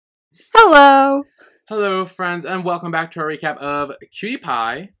Hello! Hello, friends, and welcome back to our recap of Cutie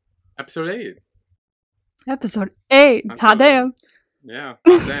Pie, episode 8. Episode 8. Hot damn. Yeah,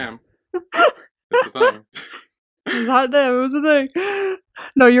 hot damn. It's the thing. It was hot damn, it was a thing.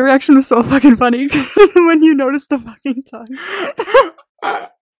 No, your reaction was so fucking funny when you noticed the fucking tongue.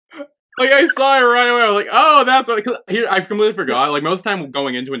 I saw it right away. I was like, oh, that's what. Cause here, I completely forgot. Like, most of the time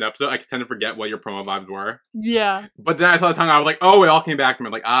going into an episode, I tend to forget what your promo vibes were. Yeah. But then I saw the tongue, I was like, oh, it all came back to me.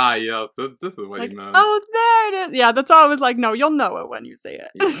 I'm like, yes, this is what Like, you meant. oh, there it is. Yeah, that's why I was like, no, you'll know it when you say it.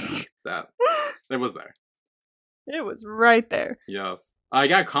 Yeah, it was there. It was right there. Yes. I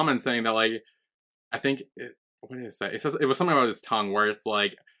got a comment saying that, like, I think, what did it say? It says, it was something about his tongue where it's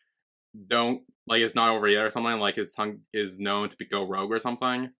like, don't, like, it's not over yet or something. Like, his tongue is known to go rogue or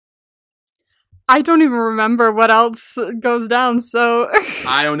something. I don't even remember what else goes down, so...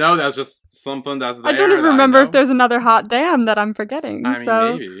 I don't know, that's just something that's there. I don't even remember if there's another hot damn that I'm forgetting, I mean,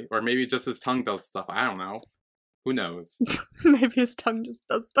 maybe. Or maybe just his tongue does stuff, I don't know. Who knows? Maybe his tongue just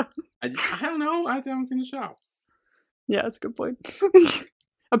does stuff. I don't know, I haven't seen the show. Yeah, that's a good point.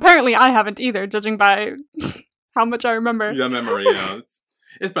 Apparently I haven't either, judging by how much I remember. Yeah, memory, yeah.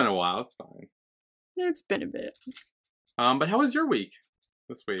 It's been a while, it's fine. It's been a bit. But how was your week?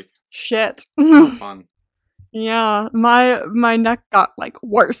 This week? Shit. Fun. Yeah, my neck got like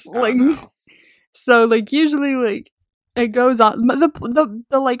worse. Like, no. So like usually like it goes on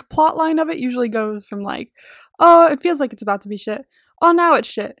the like plot line of it usually goes from like, oh, it feels like it's about to be shit. Oh, now it's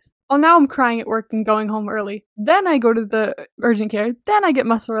shit. Oh, now I'm crying at work and going home early. Then I go to the urgent care. Then I get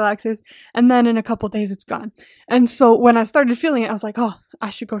muscle relaxers. And then in a couple days, it's gone. And so when I started feeling it, I was like, oh, I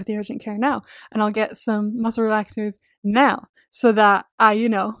should go to the urgent care now. And I'll get some muscle relaxers now so that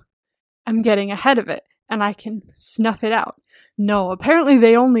I'm getting ahead of it and I can snuff it out. No, apparently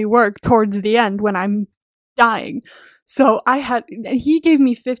they only work towards the end when I'm dying. So he gave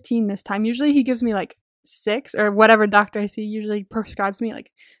me 15 this time. Usually he gives me like 6 or whatever doctor I see usually prescribes me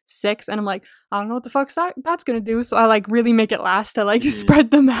like 6, and I'm like, I don't know what the fuck's that's gonna do, so I like really make it last to like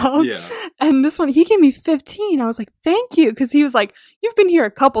spread them out. Yeah. And this one he gave me 15. I was like, thank you, because he was like, you've been here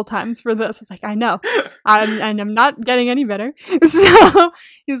a couple times for this. I was like, I know. And I'm not getting any better. So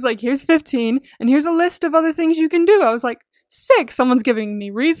he was like, here's 15 and here's a list of other things you can do. I was like, 6. Someone's giving me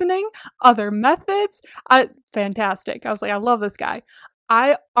reasoning, other methods. Fantastic. I was like, I love this guy.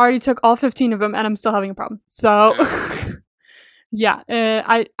 I already took all 15 of them and I'm still having a problem. So yeah,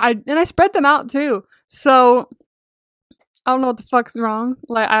 I spread them out too. So I don't know what the fuck's wrong.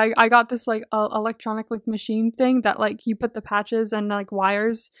 Like I got this like electronic like machine thing that like you put the patches and like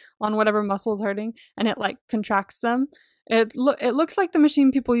wires on whatever muscle is hurting and it like contracts them. It looks like the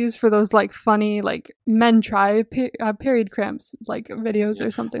machine people use for those like funny like men try period cramps like videos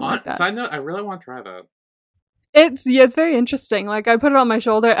or something like that. Side note, I really want to try that. It's very interesting. Like I put it on my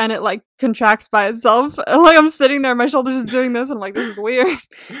shoulder and it like contracts by itself. Like I'm sitting there, my shoulder's just doing this, and I'm like, this is weird.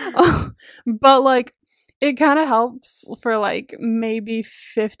 But like it kind of helps for like maybe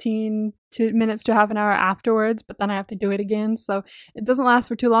 15 minutes to half an hour afterwards, but then I have to do it again, so it doesn't last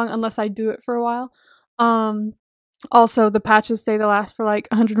for too long unless I do it for a while. Also, the patches say they last for like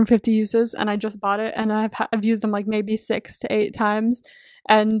 150 uses, and I just bought it, and I've used them like maybe 6 to 8 times,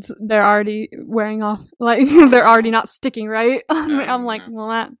 and they're already wearing off. Like they're already not sticking right. I'm like,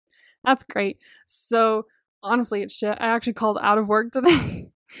 well, that's great. So honestly, it's shit. I actually called out of work today,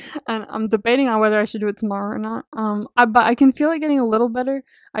 and I'm debating on whether I should do it tomorrow or not. But I can feel it getting a little better.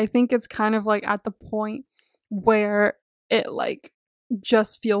 I think it's kind of like at the point where it like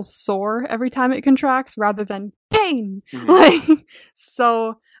just feels sore every time it contracts rather than pain. Mm-hmm. Like,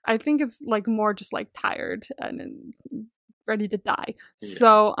 so I think it's like more just like tired and ready to die. Yeah.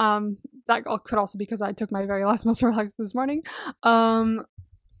 So that could also be because I took my very last muscle relaxer this morning. Who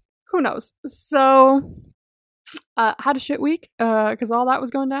knows? So had a shit week because all that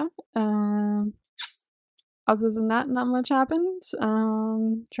was going down. Other than that, not much happened.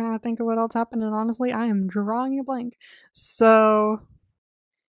 Trying to think of what else happened, and honestly, I am drawing a blank. So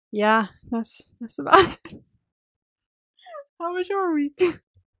yeah, that's about it. How was your week?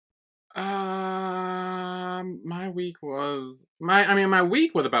 My week was my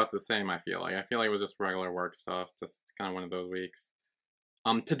week was about the same. I feel like it was just regular work stuff, just kind of one of those weeks.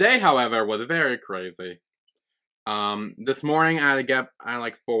 Today, however, was very crazy. This morning I had to get at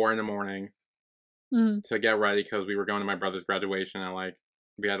like 4 a.m. to get ready because we were going to my brother's graduation, and like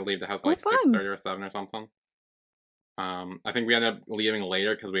we had to leave the house like 6:30 or 7 or something. I think we ended up leaving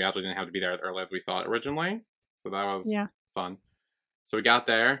later because we actually didn't have to be there as early as we thought originally. So that was fun. So we got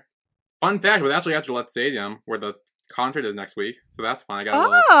there. Fun fact, it was actually at Gillette Stadium where the concert is next week. So that's fun. I got a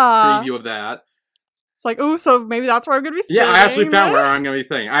little preview of that. It's like, oh, so maybe that's where I'm gonna be sitting. Yeah, I actually found where I'm gonna be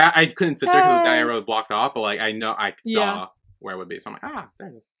sitting. I couldn't sit there because the diary was blocked off, but like I know I saw where it would be, so I'm like, there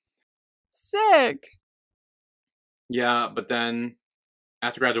it is. Sick. Yeah, but then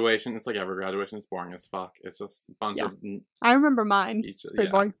after graduation, it's like every graduation is boring as fuck. It's just a bunch of. I remember mine. Speeches. It's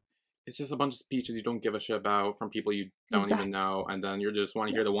pretty boring. It's just a bunch of speeches you don't give a shit about from people you don't even know, and then you just want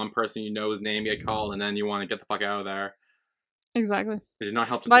to hear the one person you know's name get called, and then you want to get the fuck out of there. Exactly. It did not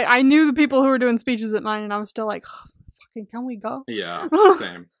help. Like I knew the people who were doing speeches at mine, and I was still like, oh, "Fucking, can we go?" Yeah,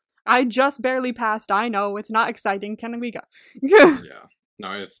 same. I just barely passed. I know it's not exciting. Can we go? Yeah,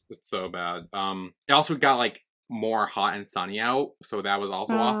 no, it's so bad. It also got like more hot and sunny out, so that was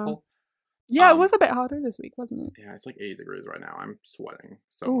also awful. Yeah, it was a bit hotter this week, wasn't it? Yeah, it's like 80 degrees right now. I'm sweating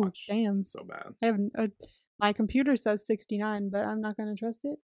so much. Damn, so bad. I have my computer says 69, but I'm not gonna trust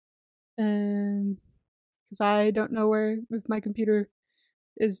it. Because I don't know if my computer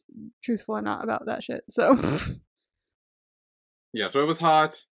is truthful or not about that shit. So yeah, so it was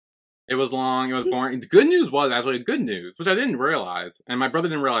hot. It was long. It was boring. The good news was actually good news, which I didn't realize, and my brother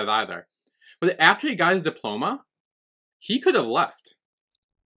didn't realize either. But after he got his diploma, he could have left.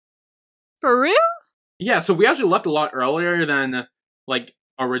 For real? Yeah, so we actually left a lot earlier than like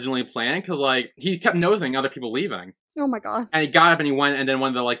originally planned because like he kept noticing other people leaving. Oh my god! And he got up and he went, and then one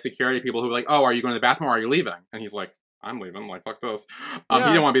of the like security people who were like, "Oh, are you going to the bathroom or are you leaving?" And he's like, "I'm leaving." I'm like, fuck this. He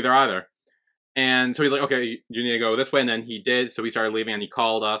didn't want to be there either. And so he's like, "Okay, you need to go this way." And then he did. So we started leaving, and he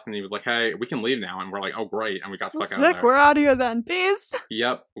called us, and he was like, "Hey, we can leave now." And we're like, "Oh, great!" And we got the fuck out of there. We're out of here then. Peace.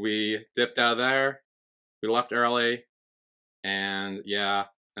 Yep, we dipped out of there. We left early, and yeah,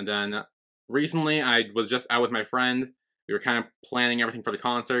 and then. Recently, I was just out with my friend. We were kind of planning everything for the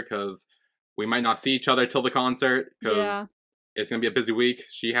concert because we might not see each other till the concert because it's going to be a busy week.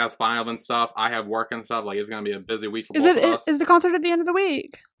 She has finals and stuff. I have work and stuff. Like, it's going to be a busy week for both of us. Is the concert at the end of the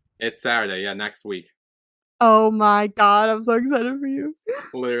week? It's Saturday, yeah, next week. Oh my god, I'm so excited for you.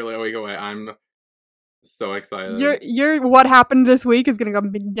 Literally a week away. I'm so excited. Your what happened this week is gonna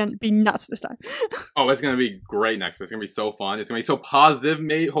be nuts this time. Oh, it's gonna be great next week. It's gonna be so fun. It's gonna be so positive,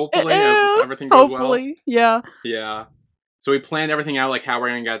 mate. Hopefully, as everything goes well. Yeah. Yeah. So we planned everything out, like how we're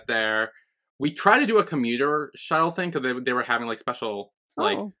gonna get there. We tried to do a commuter shuttle thing because they were having like special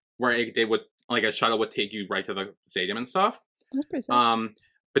like where they would like a shuttle would take you right to the stadium and stuff. That's pretty sick.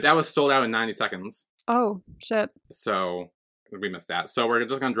 But that was sold out in 90 seconds. Oh shit! So we missed that. So we're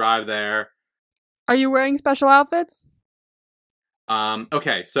just gonna drive there. Are you wearing special outfits?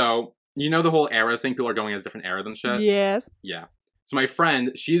 Okay, so you know the whole eras thing? People are going as different eras and shit? Yes. Yeah. So my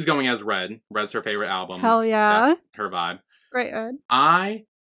friend, she's going as Red. Red's her favorite album. Hell yeah. That's her vibe. Great, Ed.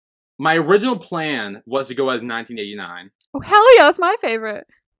 My original plan was to go as 1989. Oh, hell yeah, that's my favorite.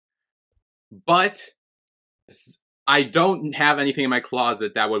 But I don't have anything in my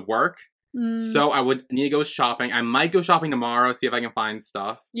closet that would work. So I would need to go shopping. I might go shopping tomorrow, see if I can find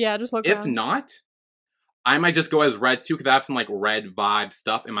stuff. Yeah, just look If around. not, I might just go as Red too, because I have some like red vibe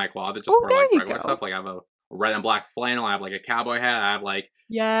stuff in my closet just for like regular stuff. Like I have a red and black flannel, I have like a cowboy hat, I have like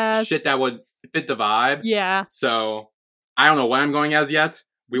shit that would fit the vibe. Yeah. So I don't know what I'm going as yet.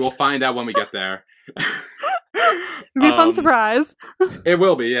 We will find out when we get there. It'll be a fun surprise. It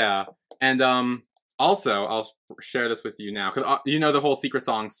will be, yeah. And also, I'll share this with you now, because you know the whole secret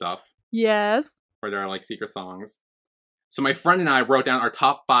song stuff. Yes. Where there are like secret songs. So my friend and I wrote down our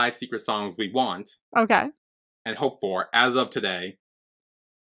top 5 secret songs we want. Okay. And hope for as of today.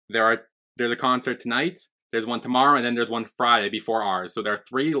 There's a concert tonight, there's one tomorrow, and then there's one Friday before ours. So there are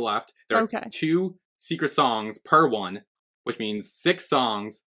 3 left. There are 2 secret songs per one, which means 6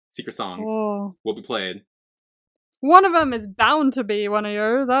 songs, secret songs, will be played. One of them is bound to be one of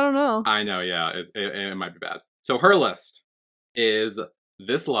yours. I don't know. I know, yeah. It might be bad. So her list is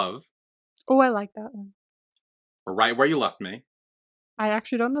This Love. Oh, I like that one. Right Where You Left Me. I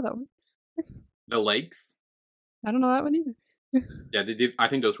actually don't know that one. The Lakes. I don't know that one either. Yeah, I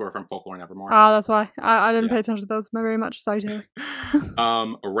think those were from Folklore Nevermore. Oh, that's why. I didn't pay attention to those very much. Sorry, Taylor.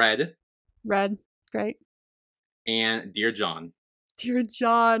 Red. Red. Great. And Dear John. Dear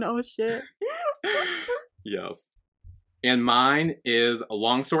John. Oh, shit. Yes. And mine is A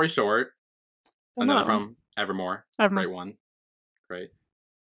Long Story Short. Another from Evermore. Great one. Great.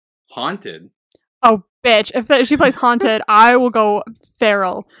 Haunted. Oh, bitch. If she plays Haunted, I will go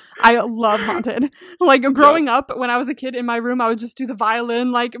feral. I love Haunted. Like, growing up, when I was a kid in my room, I would just do the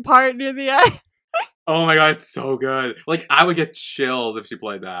violin, like, part near the end. Oh my god, it's so good. Like, I would get chills if she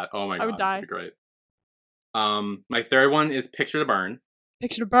played that. Oh my god. I would die. That'd be great. My third one is Picture to Burn.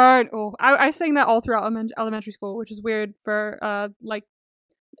 Picture to Burn. Oh, I sang that all throughout elementary school, which is weird for, like,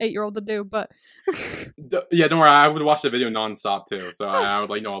 8-year-old to do, but... Yeah, don't worry, I would watch the video nonstop, too, so I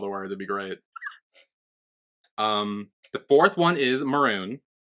would, like, know all the words. It'd be great. The fourth one is Maroon.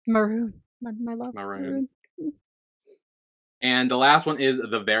 Maroon. My love. Maroon. And the last one is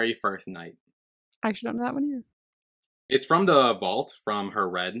The Very First Night. I actually don't know that one either. It's from the Vault, from her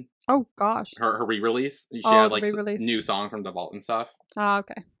Red. Oh, gosh. Her re-release. She Oh, had like re-release. new songs from the Vault and stuff. Ah,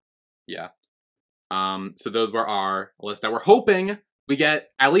 okay. Yeah. So those were our list that we're hoping we get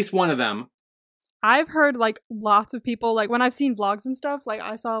at least one of them. I've heard like lots of people, like when I've seen vlogs and stuff, like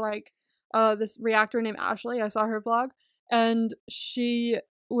I saw like this reactor named Ashley, I saw her vlog, and she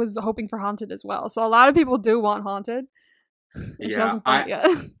was hoping for Haunted as well. So a lot of people do want Haunted. Yeah, she hasn't done it yet.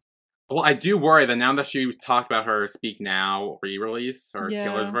 Well, I do worry that now that she talked about her Speak Now re-release, or Yeah.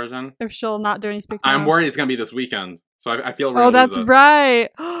 Killer's version, If she'll not do any Speak Now. I'm worried it's going to be this weekend. So I feel we're Oh, going to lose that's it. right.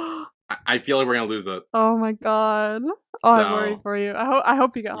 I feel like we're going to lose it. Oh my god. Oh, I'm worried for you. I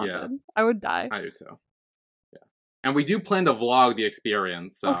hope you get Haunted. Yeah. I would die. I do too. Yeah. And we do plan to vlog the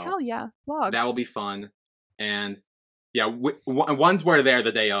experience, so oh, hell yeah. Vlog. that will be fun. And yeah, once we're there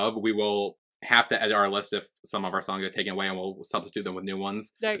the day of, we will have to edit our list if some of our songs get taken away, and we'll substitute them with new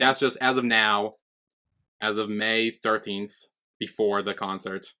ones. That's just as of now, as of May 13th, before the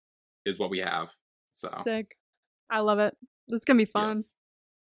concert, is what we have. So sick. I love it. This is gonna be fun. Yes.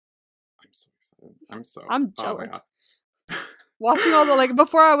 I'm so excited. I'm jealous. Oh my God. Watching all the, like,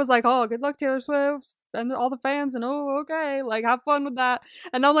 before I was like, oh, good luck Taylor Swift and all the fans, and oh, okay, like, have fun with that.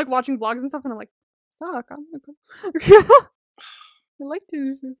 And now I'm like watching vlogs and stuff, and I'm like, fuck, I'm gonna go. I like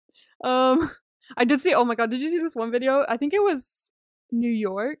Taylor Swift. I did see, oh my god, did you see this one video? I think it was New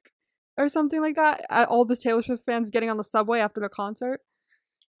York or something like that. All this Taylor Swift fans getting on the subway after the concert.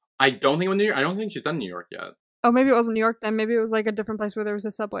 I don't think it was New York. I don't think she's done New York yet. Oh, maybe it wasn't New York then. Maybe it was like a different place where there was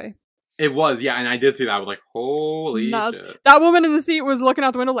a subway. It was, yeah, and I did see that. I was like, holy shit. That woman in the seat was looking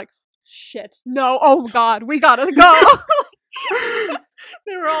out the window like, shit, no, oh god, we gotta go.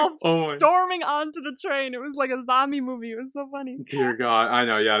 They were all storming onto the train. It was like a zombie movie. It was so funny. Dear God, I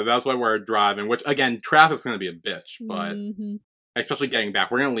know, yeah, that's why we're driving, which, again, traffic's gonna be a bitch, but especially getting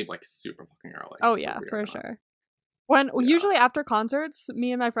back, we're gonna leave, like, super fucking early. Oh, yeah, for sure. Usually after concerts,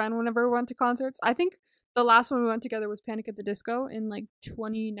 me and my friend, whenever we went to concerts, I think the last one we went together was Panic at the Disco in, like,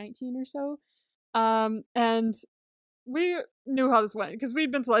 2019 or so. And we knew how this went, because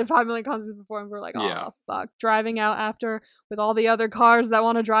we'd been to, like, 5 million concerts before, and we're like, oh, fuck. Driving out after with all the other cars that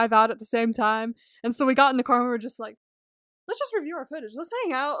want to drive out at the same time. And so we got in the car, and we were just like, let's just review our footage. Let's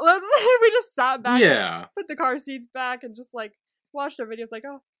hang out. We just sat back, and put the car seats back, and just, like, watched our videos, like,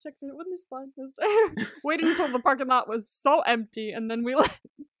 oh, check this, wasn't this fun? Waited until the parking lot was so empty, and then we left.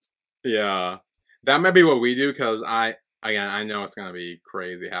 Yeah. That might be what we do, because I know it's gonna be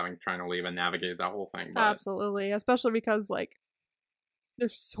crazy trying to leave and navigate that whole thing. But absolutely, especially because, like,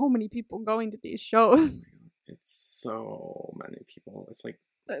 there's so many people going to these shows. It's so many people. It's like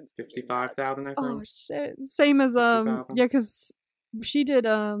 55,000, I think. Oh shit! Same as yeah, because she did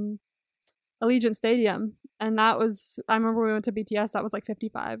Allegiant Stadium, and that was, I remember we went to BTS. That was like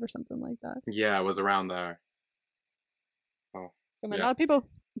 55 or something like that. Yeah, it was around there. Oh, so many lot of people.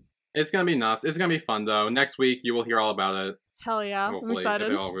 It's gonna be nuts. It's gonna be fun though. Next week you will hear all about it. Hell yeah! Hopefully, I'm excited.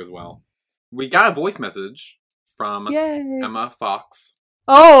 if it all goes well. We got a voice message from Emma Fox.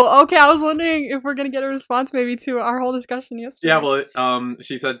 Oh, okay. I was wondering if we're gonna get a response maybe to our whole discussion yesterday. Yeah, well,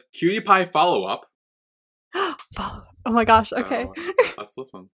 she said Cutie Pie follow up. Follow up. Oh my gosh. So, okay. Let's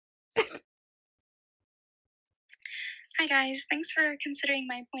listen. Hi guys, thanks for considering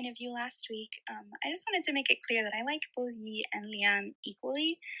my point of view last week. I just wanted to make it clear that I like both Yi and Lian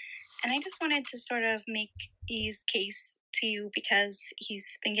equally, and I just wanted to sort of make Yi's case to you because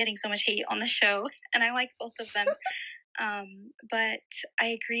he's been getting so much hate on the show, and I like both of them. But I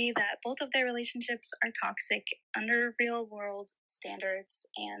agree that both of their relationships are toxic under real world standards,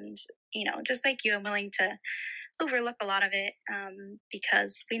 and, you know, just like you, I'm willing to overlook a lot of it,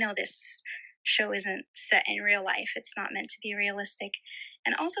 because we know this show isn't set in real life. It's not meant to be realistic.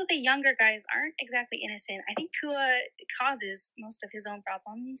 And also the younger guys aren't exactly innocent. I think Kua causes most of his own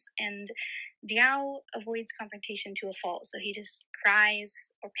problems, and Diao avoids confrontation to a fault. So he just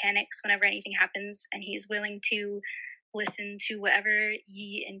cries or panics whenever anything happens, and he's willing to listen to whatever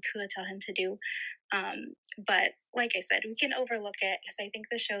Yi and Kua tell him to do. But like I said, we can overlook it because I think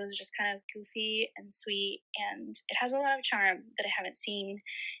the show is just kind of goofy and sweet, and it has a lot of charm that I haven't seen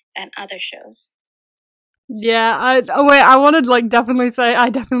at other shows. Yeah, I wanted like definitely say I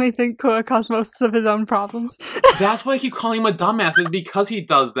definitely think Kua caused most of his own problems. That's why I keep calling him a dumbass, is because he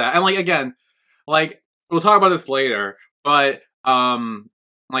does that. And like, again, like, we'll talk about this later, but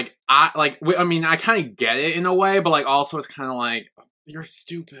like, I mean, I kind of get it in a way, but like, also it's kind of like, you're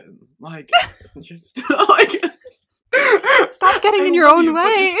stupid. Like, like, Stop getting in your own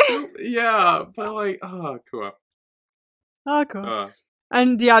way. Yeah, but like, oh, cool. Oh, cool.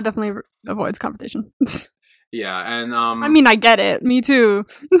 And yeah, definitely avoids confrontation. Yeah, and I mean, I get it. Me too.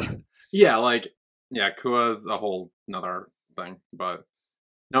 yeah, like, yeah, Kua's a whole another thing, but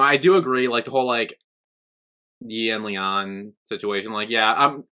no, I do agree. Like the whole like Yi and Leon situation. Like,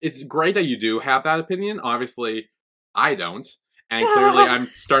 yeah, it's great that you do have that opinion. Obviously, I don't. And clearly, I'm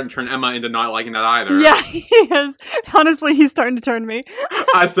starting to turn Emma into not liking that either. Yeah, he is. Honestly, he's starting to turn me.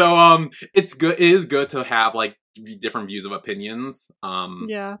 So, it's good. It is good to have like different views of opinions.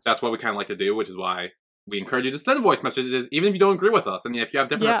 Yeah, that's what we kind of like to do, which is why we encourage you to send voice messages, even if you don't agree with us. And if you have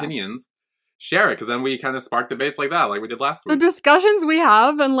different opinions, share it, because then we kind of spark debates like that, like we did last week. The discussions we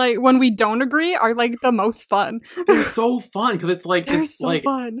have and like when we don't agree are like the most fun. They're so fun because it's like They're so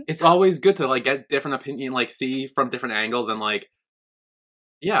fun. It's always good to like get different opinion, like see from different angles, and like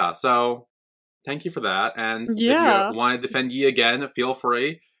yeah. So thank you for that. And if you want to defend Yi again, feel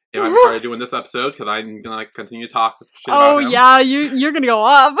free. If I'm tired of doing this episode, because I'm gonna continue to talk shit about him. Yeah, you're gonna go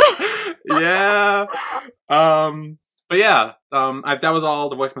up. Yeah. But yeah, that was all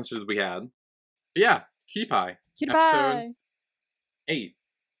the voice messages we had. But yeah, Cutie Pie. Cutie Pie. Episode 8.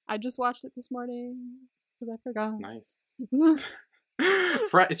 I just watched it this morning because I forgot. Nice.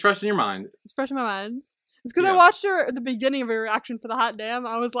 It's fresh in your mind. It's fresh in my mind. It's because I watched her at the beginning of her reaction for the hot damn.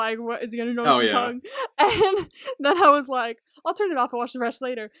 I was like, what, is he gonna notice the tongue? And then I was like, I'll turn it off and watch the rest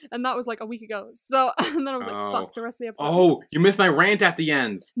later. And that was like a week ago. So, and then I was like, fuck, the rest of the episode. Oh, you missed my rant at the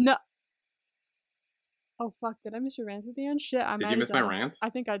end. No. Oh, fuck, did I miss your rant at the end? Shit, Did you miss my rant? I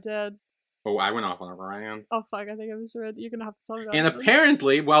think I did. Oh, I went off on a rant. Oh, fuck, I think I missed your rant. You're gonna have to tell me that. And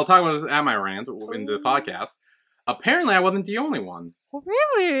apparently, while talking about this at my rant in the podcast, apparently I wasn't the only one. Oh,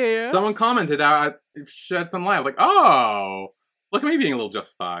 really? Someone commented out, shed some light. Like, oh, look at me being a little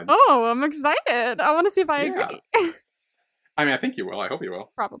justified. Oh, I'm excited. I want to see if I agree. I mean, I think you will. I hope you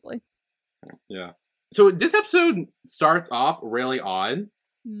will. Probably. Yeah. So this episode starts off really odd.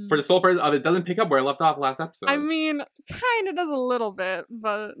 For the sole purpose of it doesn't pick up where it left off last episode. I mean, kind of does a little bit,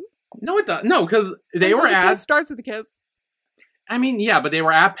 but... No, it does. No, because they were at... It starts with the kiss. I mean, yeah, but they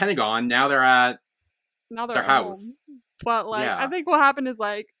were at Pentagon. Now they're at their house. Home. But, like, I think what happened is,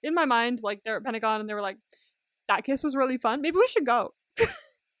 like, in my mind, like, they're at Pentagon and they were like, that kiss was really fun. Maybe we should go.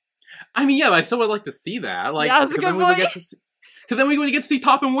 I mean, yeah, I still would like to see that. Like, yeah, that's a good point. Because then we would get to see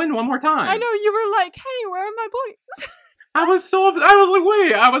Top and Win one more time. I know, you were like, hey, where are my boys? I was like,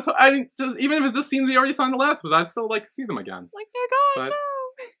 wait, I just, even if it's the scenes we already saw in the last one, I'd still like to see them again. Like, they're gone,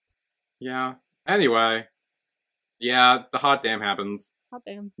 no. Yeah. Anyway. Yeah, the hot damn happens. Hot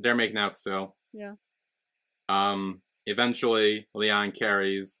damn. They're making out still. Yeah. Eventually, Leon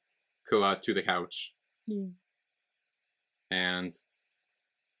carries Kua to the couch. Yeah. And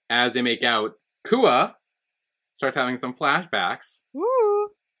as they make out, Kua starts having some flashbacks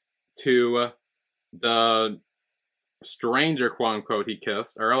to the stranger, quote-unquote, he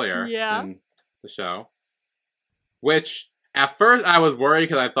kissed earlier in the show. Which, at first, I was worried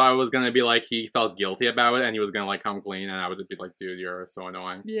because I thought it was going to be like he felt guilty about it and he was going to like come clean and I would just be like, dude, you're so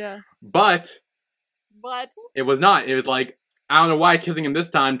annoying. Yeah. But it was not. It was like, I don't know why kissing him this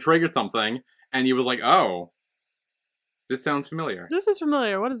time triggered something and he was like, oh, this sounds familiar. This is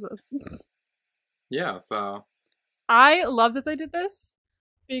familiar. What is this? Yeah, so... I love that they did this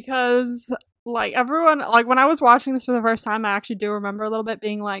because, like, everyone, like, when I was watching this for the first time, I actually do remember a little bit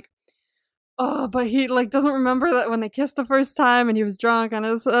being like, oh, but he, like, doesn't remember that when they kissed the first time and he was drunk, and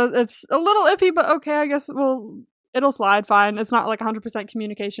it's a little iffy, but okay, I guess, well, it'll slide fine. It's not, like, 100%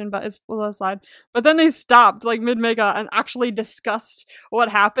 communication, but it'll slide. But then they stopped, like, mid-mega and actually discussed what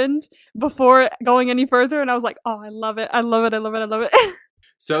happened before going any further, and I was like, oh, I love it. I love it. I love it. I love it.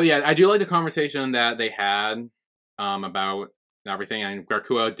 So, yeah, I do like the conversation that they had about everything, and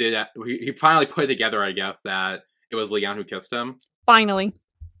Kua did, he finally put it together, I guess, that it was Leon who kissed him. Finally.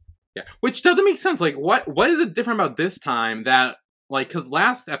 Yeah, which doesn't make sense. Like, what is it different about this time that, like, because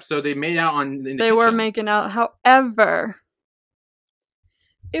last episode they made out in the kitchen. Were making out, however,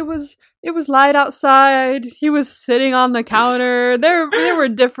 it was light outside. He was sitting on the counter. There were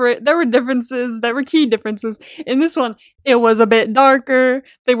differences. There were key differences. In this one, it was a bit darker.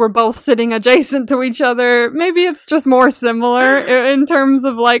 They were both sitting adjacent to each other. Maybe it's just more similar in terms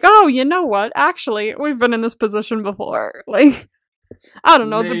of like, oh, you know what? Actually, we've been in this position before. Like, I don't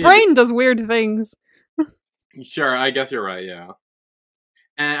know. The brain does weird things. Sure, I guess you're right, yeah.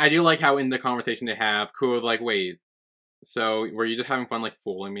 And I do like how in the conversation they have, Kua was like, wait, so were you just having fun, like,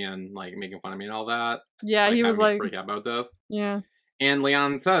 fooling me and, like, making fun of me and all that? Yeah, like, he was like... freak out about this? Yeah. And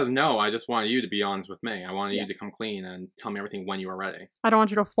Leon says, no, I just wanted you to be honest with me. I wanted you to come clean and tell me everything when you were ready. I don't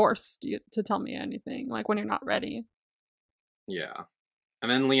want you to force you to tell me anything, like, when you're not ready. Yeah. And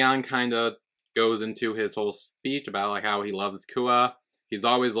then Leon kind of goes into his whole speech about like how he loves Kua. He's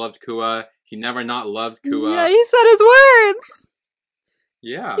always loved Kua. He never not loved Kua. Yeah, he said his words.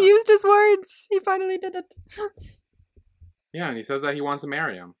 Yeah. He used his words. He finally did it. Yeah, and he says that he wants to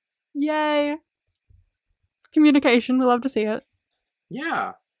marry him. Yay. Communication. We love to see it.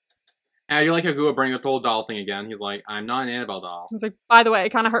 Yeah. And I do like how Kua brings up the whole doll thing again. He's like, I'm not an Annabelle doll. He's like, by the way, it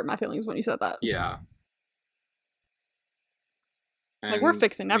kind of hurt my feelings when you said that. Yeah. And Like, we're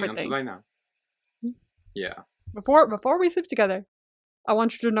fixing Leon everything. says, I know. Yeah. Before we sleep together, I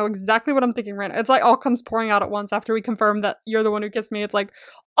want you to know exactly what I'm thinking right now. It's like all comes pouring out at once after we confirm that you're the one who kissed me. It's like,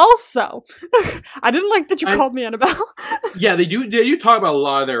 also, I didn't like that you called me Annabelle. Yeah, they do talk about a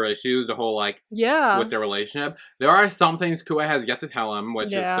lot of their issues, the whole, like, yeah, with their relationship. There are some things Kua has yet to tell him, which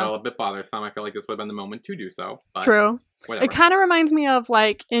is Yeah. still a bit bothersome. I feel like this would have been the moment to do so. But True. whatever. It kind of reminds me of,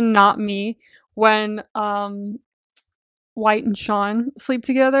 like, in Not Me, when White and Sean sleep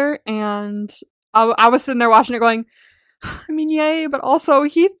together, and I was sitting there watching it going, I mean, yay, but also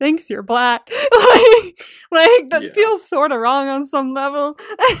he thinks you're black. like that Yeah. feels sort of wrong on some level.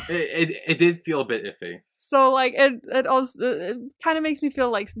 It did feel a bit iffy. So, like, it also it kind of makes me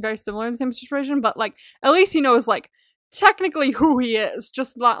feel, like, very similar in the same situation, but, like, at least he knows, like, technically who he is,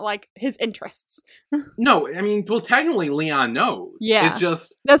 just not, like, his interests. No, I mean, well, technically Leon knows. Yeah. It's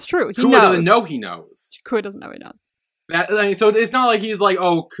just That's true. He Kua knows. doesn't know he knows. Kua doesn't know he knows. So it's not like he's like,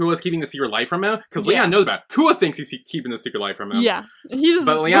 oh, Kua's keeping the secret life from him, because Yeah. Leon knows about it. Kua thinks he's keeping the secret life from him. Yeah. He just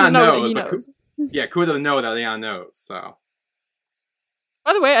But Leon doesn't know knows, that he but knows. Yeah, Kua doesn't know that Leon knows, so.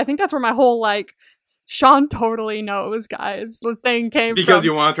 By the way, I think that's where my whole, like, Sean totally knows, guys, the thing came from. Because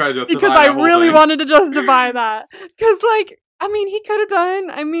you want to try to justify Because I that whole really thing. wanted to justify that. Because, like, I mean, he could have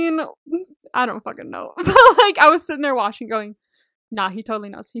done, I don't fucking know. But, like, I was sitting there watching going, nah, he totally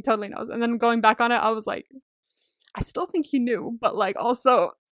knows. He totally knows. And then going back on it, I was like, I still think he knew, but, like,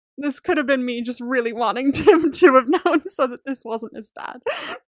 also, this could have been me just really wanting him to have known so that this wasn't as bad.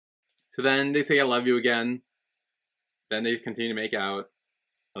 So then they say, I love you again. Then they continue to make out.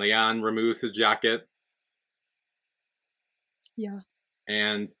 Leon removes his jacket. Yeah.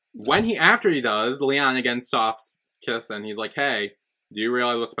 And after he does, Leon again stops Kiss and he's like, hey, do you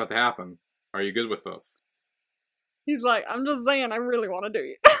realize what's about to happen? Are you good with this? He's like, I'm just saying, I really want to do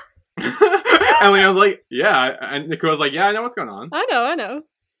it. And Leon's like, yeah. And Kua's like, yeah, I know what's going on. I know.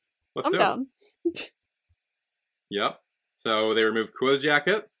 Let's I'm do down. it. Yep. So they remove Kua's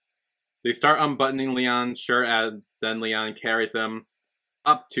jacket. They start unbuttoning Leon's shirt, and then Leon carries him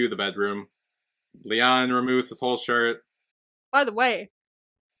up to the bedroom. Leon removes his whole shirt. By the way.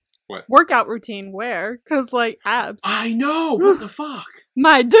 What? Workout routine where? Because, like, abs. I know! What the fuck?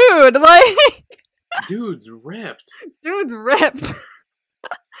 My dude, like... Dude's ripped. Dude's ripped.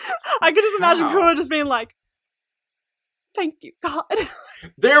 I could just imagine How? Kua just being like, thank you, God.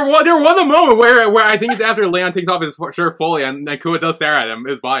 There was a moment where I think it's after Leon takes off his shirt fully and then Kua does stare at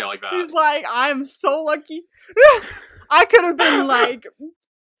his body like that. He's like, I'm so lucky. I could have been like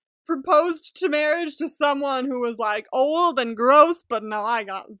proposed to marriage to someone who was like old and gross, but no, I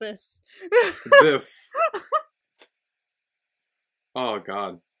got this. This. Oh,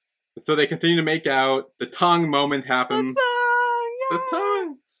 God. So they continue to make out. The tongue moment happens. The The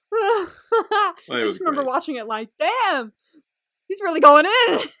tongue. I It was just remember great. watching it like, damn, he's really going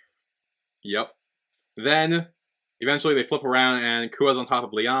in. Yep. Then, eventually they flip around and Kua's on top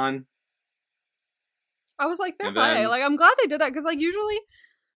of Leon. I was like, fair And play. then- Like, I'm glad they did that, because, like, usually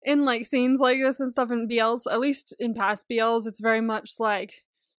in, like, scenes like this and stuff in BLs, at least in past BLs, it's very much like,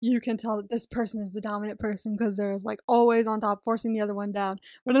 you can tell that this person is the dominant person, because they're, like, always on top, forcing the other one down.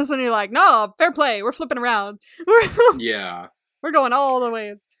 But this one, you're like, no, fair play, we're flipping around. Yeah. We're going all the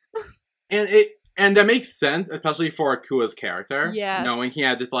ways. And that makes sense, especially for Kua's character. Yes. Knowing he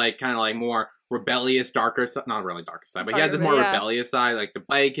had this, like, kind of, like, more rebellious, darker side. Not really darker side, but he had this Darker, more yeah. rebellious side, like the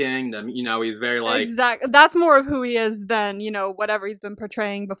biking, he's very, like... Exactly. That's more of who he is than, whatever he's been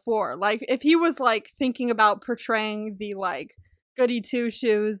portraying before. Like, if he was, like, thinking about portraying the, like, goody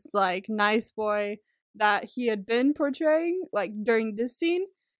two-shoes, like, nice boy that he had been portraying, like, during this scene,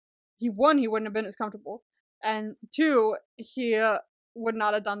 he wouldn't have been as comfortable. And 2, he would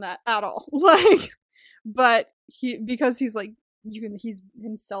not have done that at all. Like, but because he's, like, he's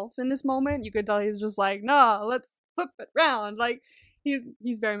himself in this moment, you could tell he's just like, no, let's flip it round. Like, he's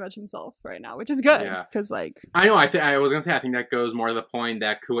very much himself right now, which is good. Yeah. Because, like... I know, I was gonna say, I think that goes more to the point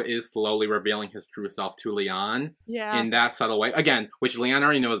that Kua is slowly revealing his true self to Leon. Yeah. In that subtle way. Again, which Leon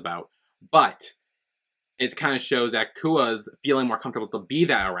already knows about. But it kind of shows that Kua's feeling more comfortable to be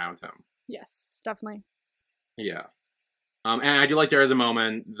that around him. Yes, definitely. Yeah. And I do like there is a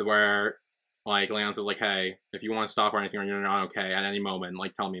moment where Like, Leon says, like, hey, if you want to stop or anything or you're not okay at any moment,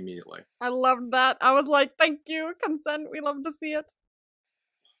 like, tell me immediately. I loved that. I was like, thank you, consent. We love to see it.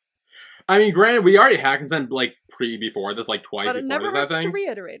 I mean, granted, we already had consent, like, before this, like, twice But it before never this, hurts that to thing.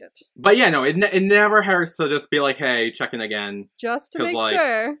 reiterate it. But yeah, no, it never hurts to just be like, hey, check in again. Just to 'Cause, make like,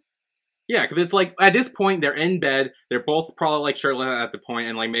 sure. Yeah, because it's like, at this point, they're in bed, they're both probably, like, shirtless at the point,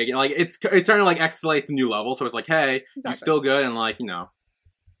 and, like, making, like, it's starting to, like, escalate to new level, so it's like, hey, Exactly. you still good, and, like, you know,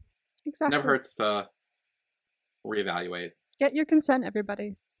 Exactly. never hurts to reevaluate. Get your consent,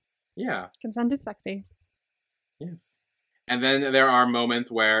 everybody. Yeah. Consent is sexy. Yes. And then there are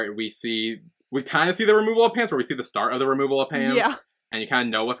moments where we kind of see the removal of pants, where we see the start of the removal of pants. Yeah. And you kind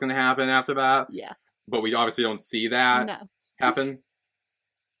of know what's going to happen after that. Yeah. But we obviously don't see that No. happen.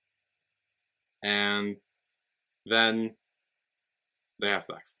 And then they have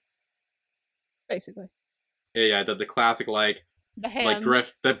sex. Basically. Yeah, the classic, like, The hands. like,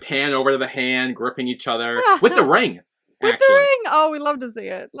 drift, the pan over to the hand, gripping each other. With the ring, With actually. the ring! Oh, we love to see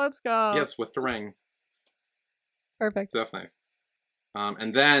it. Let's go. Yes, with the ring. Perfect. So that's nice.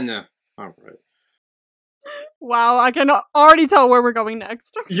 And then, all right. Wow, I can already tell where we're going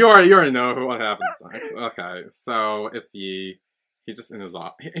next. You already know what happens next. Okay, so it's Yi. He's just in his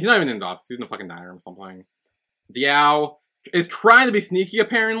office. He's not even in the office. He's in the fucking dining room or something. Diao is trying to be sneaky,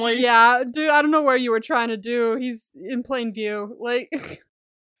 apparently. Yeah, dude, I don't know where you were trying to do. He's in plain view. Like,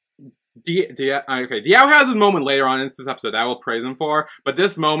 Diao has his moment later on in this episode that I will praise him for, but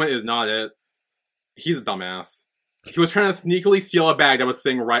this moment is not it. He's a dumbass. He was trying to sneakily steal a bag that was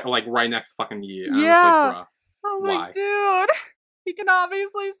sitting right next to fucking Yi. And Yeah. I was like, bruh. I was Why? like, dude, he can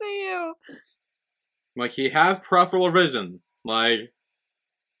obviously see you. Like, he has peripheral vision. Like,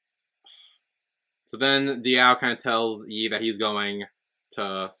 so then Diao kind of tells Yi that he's going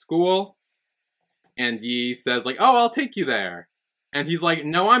to school, and Yi says, like, oh, I'll take you there. And he's like,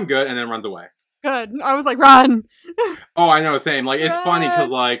 no, I'm good, and then runs away. Good. I was like, run. Oh, I know, same. Like, it's funny,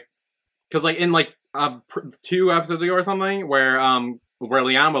 Run. cause in, like, 2 episodes ago or something, where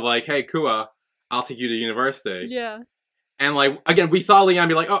Leon was like, hey, Kua, I'll take you to university. Yeah. And, like, again, we saw Leon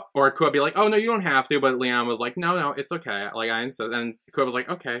be like, oh, or Kua be like, oh, no, you don't have to, but Leon was like, no, it's okay. Like, I insist. And Kua was like,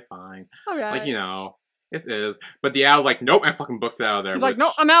 okay, fine. Okay. Like, you know, it is. But Diao's like, nope, and fucking books it out of there. He's like,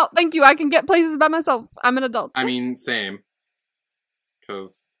 no, I'm out. Thank you. I can get places by myself. I'm an adult. I mean, same.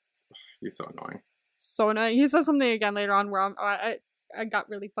 Because he's so annoying. So annoying. He says something again later on where I got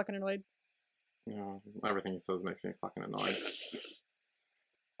really fucking annoyed. Yeah, everything he says makes me fucking annoyed.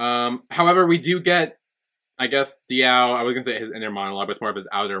 However, we do get, I guess, Diao, I was gonna say his inner monologue, but it's more of his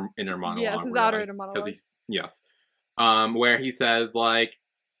outer inner monologue. Yes, his really, outer inner monologue. Yes. Where he says, like,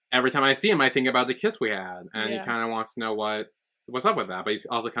 every time I see him, I think about the kiss we had. And he kind of wants to know what's up with that, but he's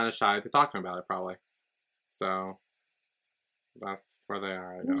also kind of shy to talk to him about it, probably. So, that's where they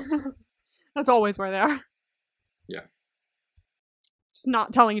are, I guess. That's always where they are. Yeah. Just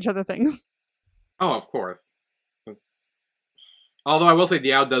not telling each other things. Oh, of course. Although I will say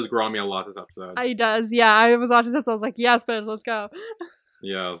Diao does grow on me a lot this episode. He does, yeah. I was watching this, I was like, yes, bitch, let's go.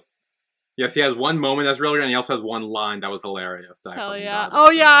 Yes. Yes, he has one moment that's really good, and he also has one line that was hilarious. Hell yeah. Oh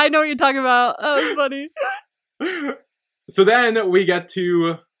yeah, I know what you're talking about. That was funny. So then we get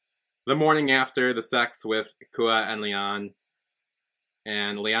to the morning after the sex with Kua and Leon.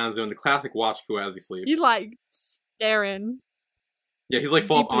 And Leon's doing the classic watch Kua as he sleeps. He's like staring. Yeah, he's like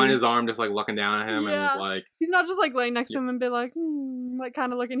full up on deeply. his arm, just like looking down at him, and Yeah. he's like... He's not just like laying next to him and be like like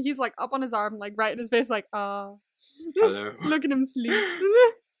kind of looking. He's like up on his arm, like right in his face, like Hello. Look at him sleep.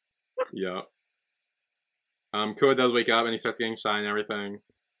 Yeah. Kua does wake up and he starts getting shy and everything.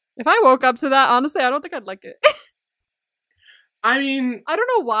 If I woke up to that, honestly, I don't think I'd like it. I mean... I don't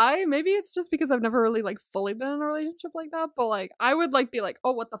know why. Maybe it's just because I've never really like fully been in a relationship like that. But like, I would like be like,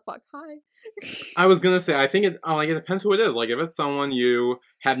 oh, what the fuck? Hi. I was gonna say, I think it depends who it is. Like, if it's someone you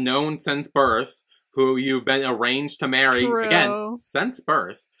have known since birth, who you've been arranged to marry, True. again, since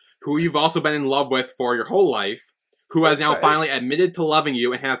birth, who you've also been in love with for your whole life, who has now finally admitted to loving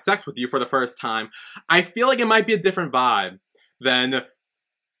you and has sex with you for the first time, I feel like it might be a different vibe than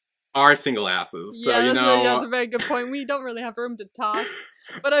our single asses. So, you know... that's a very good point. We don't really have room to talk.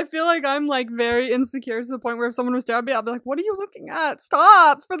 But I feel like I'm like very insecure to the point where if someone was staring at me, I'll be like, what are you looking at?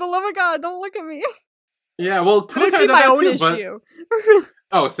 Stop! For the love of God, don't look at me. Yeah, well, Could it be my own issue?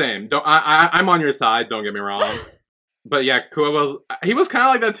 Oh, same. I'm on your side, don't get me wrong. But yeah, Kua he was kind of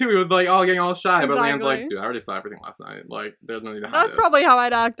like that too. He was like getting all shy, but Liam's like, dude, I already saw everything last night. Like, there's no need to hide That's it. probably how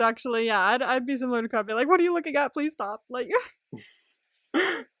I'd act, actually. Yeah, I'd be similar to Kua. Be like, what are you looking at? Please stop. Like,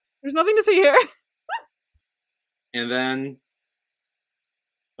 there's nothing to see here. And then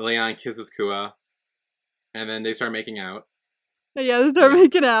Leon kisses Kua, and then they start making out. Yeah, they start Yeah.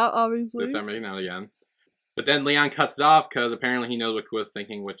 making out, obviously. They start making out again. But then Leon cuts it off because apparently he knows what Kua's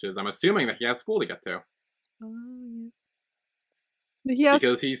thinking, which is, I'm assuming that he has school to get to. Oh, yes.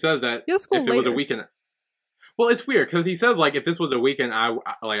 Because he says that he has school if it was a later. weekend... Well, it's weird, because he says, like, if this was a weekend, I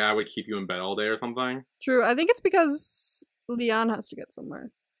would keep you in bed all day or something. True. I think it's because Leon has to get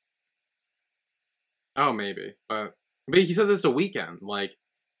somewhere. Oh, maybe. But he says it's a weekend. Like,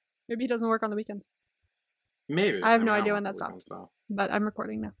 Maybe he doesn't work on the weekends. maybe. I have no don't idea know when that the weekend, stopped. so. But I'm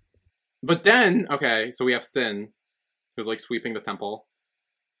recording now. But then, okay, so we have Sin, who's, like, sweeping the temple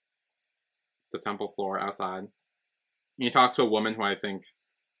floor outside. And he talks to a woman who I think,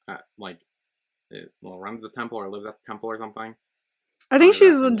 runs the temple or lives at the temple or something. I think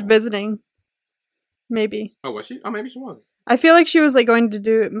she's Yeah. visiting. Maybe. Oh, was she? Oh, maybe she was. I feel like she was like going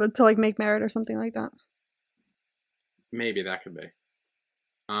to like make merit or something like that. Maybe that could be.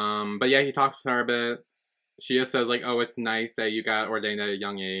 But yeah, he talks with her a bit. She just says like, "Oh, it's nice that you got ordained at a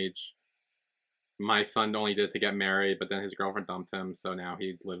young age. My son only did it to get married, but then his girlfriend dumped him, so now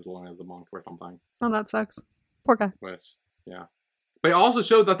he lives alone as a monk or something." Oh, that sucks. Poor guy. Which, yeah. But it also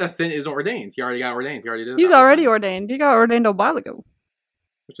showed that Sin is ordained. He already got ordained. He already did. He's already ordained. He got ordained a while ago.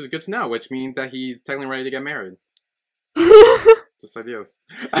 Which is good to know. Which means that he's technically ready to get married. Just ideas.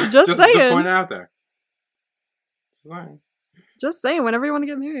 Just saying. To point it out there. Just saying. Just saying. Whenever you want to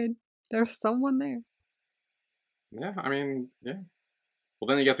get married, there's someone there. Yeah, I mean, yeah. Well,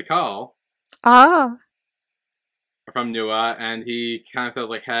 then he gets a call Ah. from Nua, and he kind of says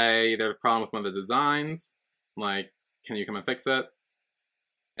like, "Hey, there's a problem with one of the designs. Like, can you come and fix it?"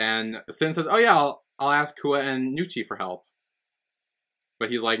 And Sin says, "Oh yeah, I'll ask Kua and Nuchi for help." But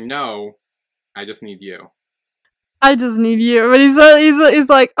he's like, "No, I just need you." I just need you. But he's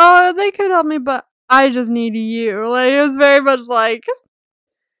like, oh, they could help me, but I just need you. Like, it was very much like,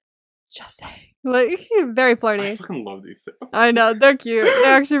 just saying. Like, very flirty. I fucking love these two. I know, they're cute.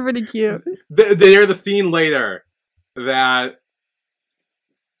 They're actually pretty cute. They're the scene later that...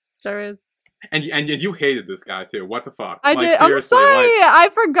 There is. And you hated this guy too. What the fuck? I like, did. I'm sorry. I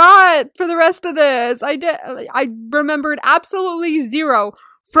forgot for the rest of this. I did. I remembered absolutely zero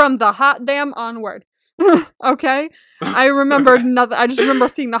from the hot damn onward. Okay? I remembered nothing. I just remember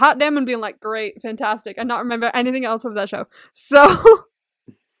seeing the hot damn and being like, great, fantastic, and not remember anything else of that show. So,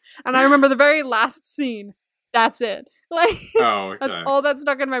 and I remember the very last scene. That's it. Like, oh, okay. That's all that's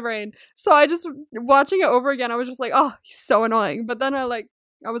stuck in my brain. So I just, watching it over again, I was just like, oh, he's so annoying. But then I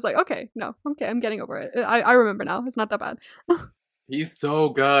was like, okay, I'm getting over it. I remember now. It's not that bad. He's so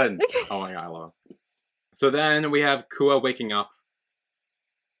good. Oh my god, I love him. So then we have Kua waking up,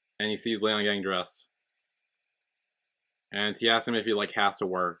 and he sees Leon getting dressed. And he asks him if he, like, has to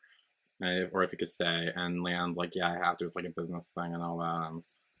work, or if he could stay. And Leon's like, yeah, I have to. It's like a business thing and all that. And,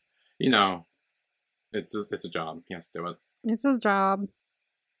 you know, it's a job. He has to do it. It's his job.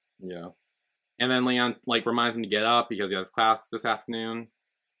 Yeah. And then Leon, like, reminds him to get up because he has class this afternoon.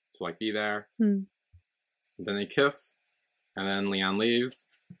 To, like, be there. And then they kiss. And then Leon leaves.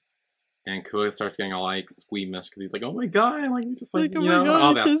 And Kua starts getting all, like, squeamish because he's like, oh my god, like, just, like, oh you know, God,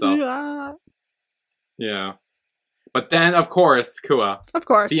 all that stuff. Yeah. But then, of course, Kua. Of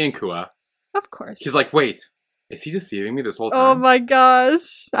course. Being Kua. Of course. He's like, wait, is he deceiving me this whole time? Oh my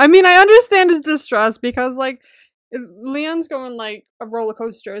gosh. I mean, I understand his distress because, like, Leon's going, like, a roller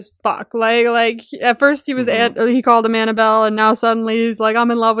coaster as fuck. Like, at first he was, he called him Annabelle, and now suddenly he's like,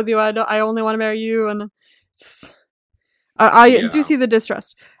 I'm in love with you, I only want to marry you, and it's... I do see the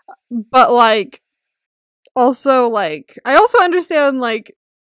distress. But, like, also, like, I also understand, like,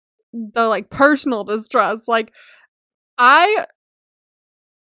 the, like, personal distress. Like, I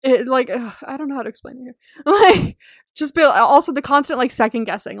don't know how to explain it here. Like, just be also the constant, like, second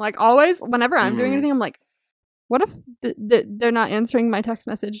guessing. Like, always, whenever I'm doing anything, I'm like, what if they're not answering my text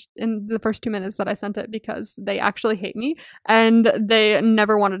message in the first 2 minutes that I sent it because they actually hate me and they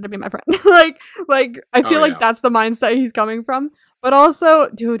never wanted to be my friend? like I feel like that's the mindset he's coming from. But also,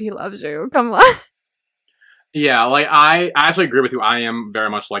 dude, he loves you. Come on. Yeah, like, I actually agree with you. I am very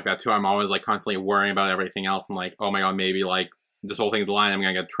much like that, too. I'm always, like, constantly worrying about everything else. I'm like, oh my god, maybe, like, this whole thing's the line, I'm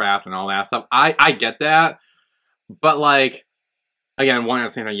gonna get trapped and all that stuff. I get that. But, like, again, one at the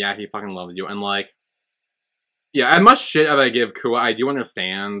same time, yeah, he fucking loves you. And, like, yeah, as much shit as I give Kua, I do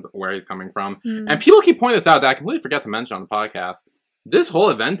understand where he's coming from. And people keep pointing this out that I completely forget to mention on the podcast. This whole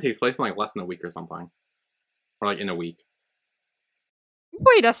event takes place in, like, less than a week or something. Or, like, in a week.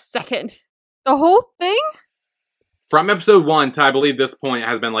 Wait a second. The whole thing? From episode 1 to, I believe, this point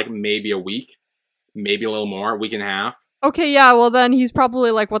has been, like, maybe a week. Maybe a little more. A week and a half. Okay, yeah, well then he's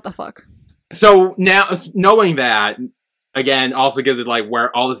probably like, what the fuck? So, now, knowing that, again, also gives it, like,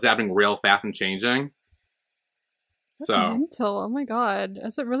 where all this is happening real fast and changing. That's So mental. Oh my god.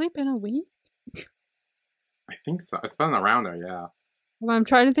 Has it really been a week? I think so. It's been around there, yeah. Well, I'm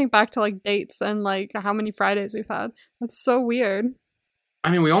trying to think back to like dates and like how many Fridays we've had. That's so weird. I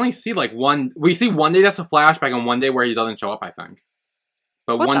mean, we only see like one. We see one day that's a flashback, and one day where he doesn't show up. I think,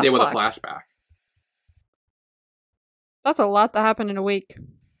 but What one the day with a fuck? flashback. That's a lot that happened in a week.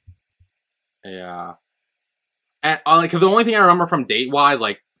 Yeah, and like, cause the only thing I remember from date wise,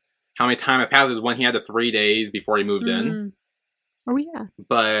 like how many time it passed, is when he had the 3 days before he moved in. Oh yeah.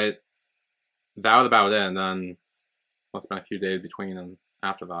 But that was about it. And then it's been a few days between and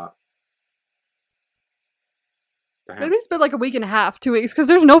after that. Damn. Maybe it's been like a week and a half, 2 weeks, because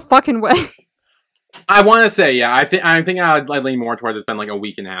there's no fucking way. I want to say, yeah. I think I'd lean more towards it's been like a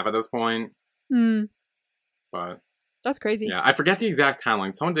week and a half at this point. But that's crazy. yeah, I forget the exact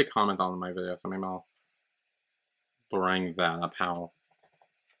timeline. Someone did comment on my video, so maybe I'll bring that up how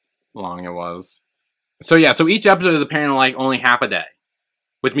long it was. So yeah, so each episode is apparently like only half a day,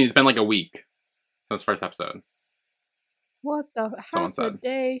 which means it's been like a week since the first episode. What the Someone half a said.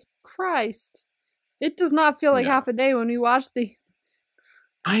 day? Christ. It does not feel like half a day when we watch the...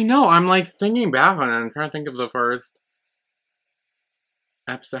 I know, I'm like thinking back on it. I'm trying to think of the first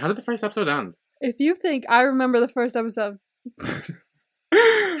episode. How did the first episode end? If you think I remember the first episode...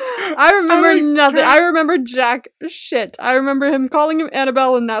 I remember nothing. I remember jack shit. I remember him calling him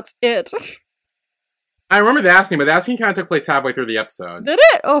Annabelle and that's it. I remember that scene, but that scene kind of took place halfway through the episode. Did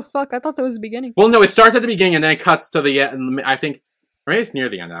it? Oh fuck, I thought that was the beginning. Well, no, it starts at the beginning and then it cuts to the end. I think, or maybe it's near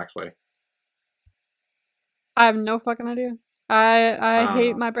the end, actually. I have no fucking idea. I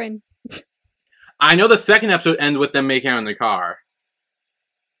hate my brain. I know the second episode ends with them making out in the car.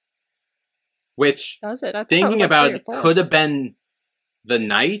 Which, does it? thinking about it, could have been the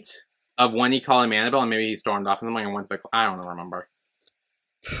night of when he called him Annabelle and maybe he stormed off and went to the... I don't remember.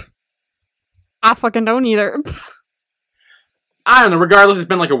 I fucking don't either. I don't know. Regardless, it's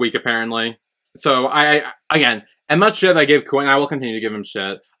been like a week apparently. So again, as much shit I give Quinn, I will continue to give him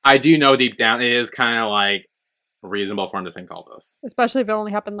shit. I do know deep down it is kind of like reasonable for him to think all this. Especially if it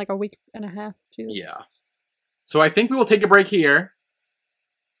only happened like a week and a half. Jesus. Yeah. So I think we will take a break here.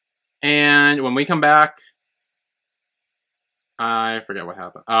 And when we come back, I forget what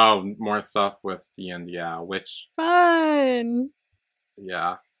happened. Oh, more stuff with the end, yeah, which... Fun!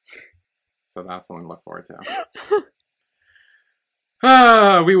 Yeah. So that's something to look forward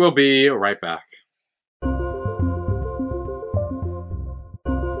to. We will be right back.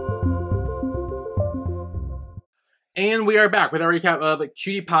 And we are back with our recap of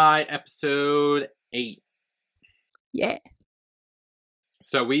Cutie Pie episode 8. Yeah.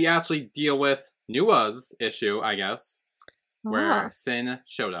 So we actually deal with Nua's issue, I guess, where Sin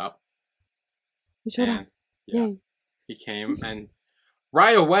showed up. He showed up. Yeah. Yay. He came and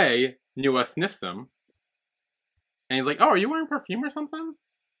right away, Nua sniffs him. And he's like, oh, are you wearing perfume or something?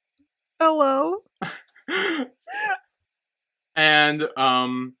 Hello? And,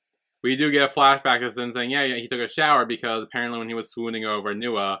 we do get a flashback of Sin saying, yeah, he took a shower because apparently when he was swooning over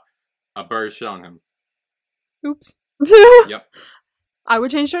Nua, a bird shit on him. Oops. Yep. I would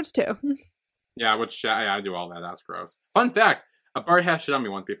change shirts too. Yeah, I do all that. That's gross. Fun fact, a bird has shit on me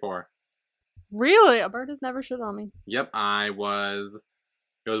once before. Really? A bird has never shit on me. Yep, it was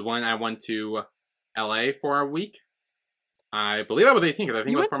when I went to LA for a week. I believe I was 18 because I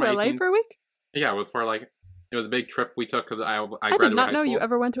think you it was for my 18th. You went to LA for a week? Yeah, it was for it was a big trip we took because I graduated high did not know school. you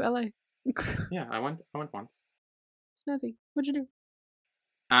ever went to LA. Yeah, I went once. Snazzy. What'd you do?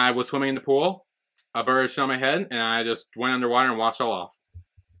 I was swimming in the pool. A bird shit on my head, and I just went underwater and washed it all off.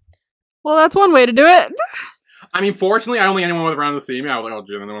 Well, that's one way to do it. I mean, fortunately, I don't think anyone was around to see me. I was like, oh,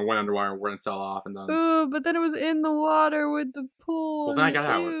 dude, and then I went underwater and went fell off, and then... Ooh, but then it was in the water with the pool. Well, then I got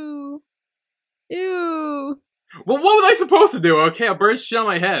out. Ew. Well, what was I supposed to do? Okay, a bird shit on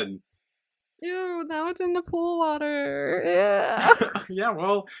my head. Ew, now it's in the pool water. Yeah. Yeah,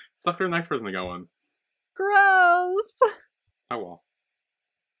 well, sucks for the next person to go in. Gross. Oh, well.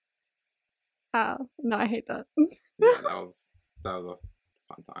 Oh, no, I hate that. Yeah, that was a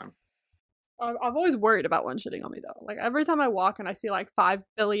fun time. I've always worried about one shitting on me though. Like every time I walk and I see like 5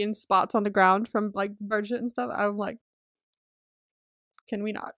 billion spots on the ground from like bird shit and stuff, I'm like, can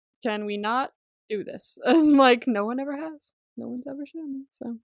we not do this? And like no one ever has. No one's ever shit on me.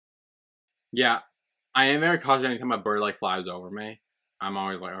 So yeah, I am very cautious anytime a bird like flies over me. I'm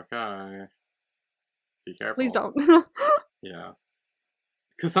always like, okay, be careful. Please don't. Yeah.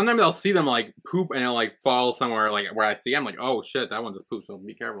 Because sometimes I'll see them like poop and it'll like fall somewhere like where I see. I'm like, oh shit, that one's a poop. So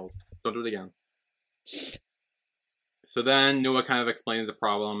be careful. Don't do it again. So then Nua kind of explains the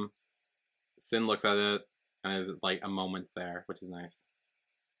problem. Sin looks at it and there's like a moment there, which is nice.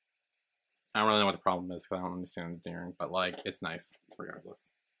 I don't really know what the problem is because I don't understand endearing, but like it's nice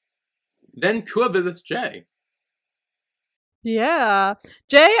regardless. Then Kua visits Jay. Yeah.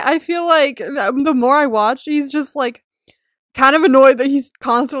 Jay, I feel like the more I watch, he's just like kind of annoyed that he's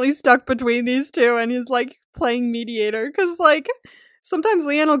constantly stuck between these two and he's like playing mediator because like sometimes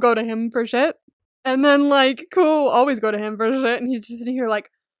Leanne will go to him for shit and then like Kua will always go to him for shit and he's just sitting here like,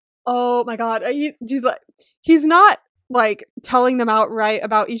 oh my god. He's like, he's not like telling them outright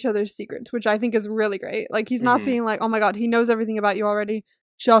about each other's secrets, which I think is really great. Like he's not being like, oh my god, he knows everything about you already,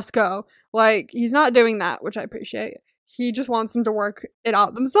 just go. Like he's not doing that, which I appreciate. He just wants them to work it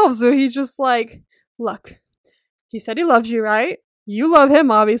out themselves. So he's just like, look, he said he loves you, right? You love him,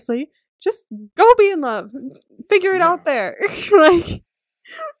 obviously. Just go be in love. Figure it out there. Like,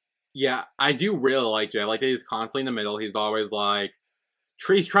 yeah, I do really like Jay. Like, he's constantly in the middle. He's always like,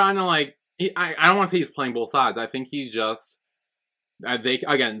 he's trying to like, I don't want to say he's playing both sides. I think he's just, they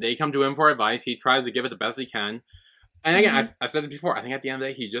come to him for advice. He tries to give it the best he can. And again, I've said it before. I think at the end of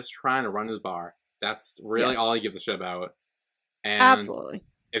the day, he's just trying to run his bar. That's really all he gives a shit about. And absolutely.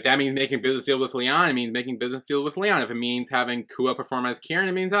 If that means making business deal with Leon, it means making business deal with Leon. If it means having Kua perform as Kieran,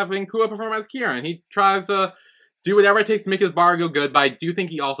 it means having Kua perform as Kieran. He tries to do whatever it takes to make his bar go good, but I do think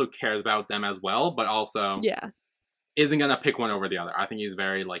he also cares about them as well, but also isn't going to pick one over the other. I think he's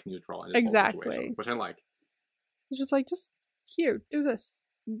very, like, neutral in his whole situation, which I like. He's just like, just here, do this.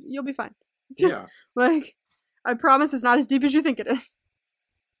 You'll be fine. Yeah. Like, I promise it's not as deep as you think it is.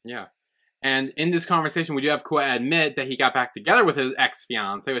 Yeah. And in this conversation, we do have Kua admit that he got back together with his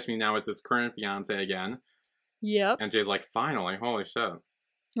ex-fiancé, which means now it's his current fiancé again. Yep. And Jay's like, finally, holy shit.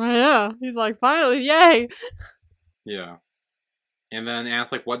 I know. He's like, finally, yay. Yeah. And then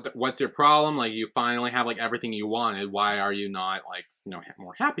asks, like, what's your problem? Like, you finally have, like, everything you wanted. Why are you not, like, you know,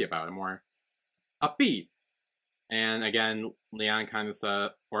 more happy about it, more upbeat? And again, Leon kind of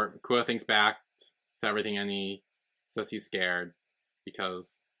says, or Kua thinks back to everything and he says he's scared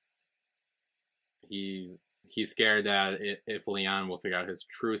because he's scared that if Leon will figure out his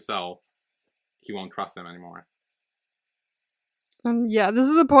true self, he won't trust him anymore. Yeah, this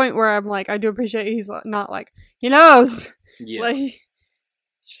is the point where I'm like, I do appreciate he's not like, he knows. Yeah. Like, it's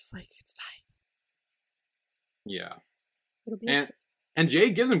just like, it's fine. Yeah. It'll be okay. And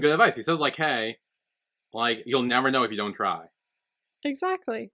Jay gives him good advice. He says, like, hey, like, you'll never know if you don't try.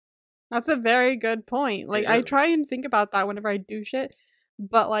 Exactly. That's a very good point. Like, I try and think about that whenever I do shit,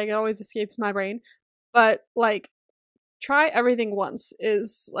 but, like, it always escapes my brain. But, like, try everything once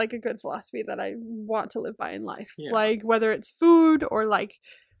is, like, a good philosophy that I want to live by in life. Yeah. Like, whether it's food or, like,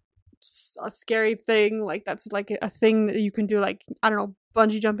 a scary thing, like, that's, like, a thing that you can do, like, I don't know,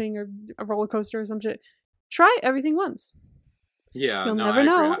 bungee jumping or a roller coaster or some shit. Try everything once. Yeah. You'll never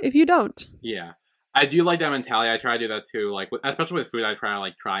know if you don't. Yeah. I do like that mentality. I try to do that, too. Like, especially with food, I try to,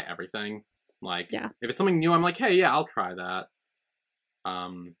 like, try everything. Like, if it's something new, I'm like, hey, yeah, I'll try that.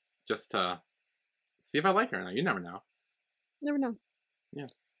 Just to see if I like it or not. You never know. Never know. Yeah.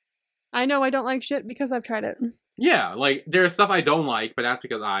 I know I don't like shit because I've tried it. Yeah, like, there's stuff I don't like, but that's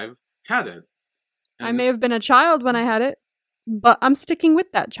because I've had it. And I may have been a child when I had it, but I'm sticking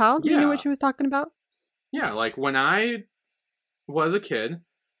with that child. Yeah. You knew what she was talking about? Yeah, like, when I was a kid,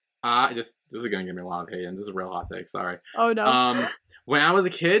 this is gonna give me a lot of hate, and this is a real hot take, sorry. Oh, no. When I was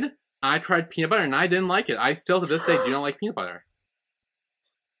a kid, I tried peanut butter, and I didn't like it. I still, to this day, do not like peanut butter.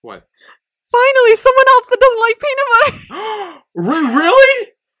 What? Finally, someone else that doesn't like peanut butter! Really?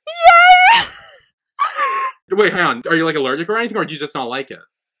 Yay! Wait, hang on. Are you, like, allergic or anything, or do you just not like it?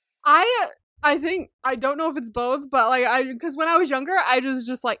 I think, I don't know if it's both, but, like, because when I was younger, I was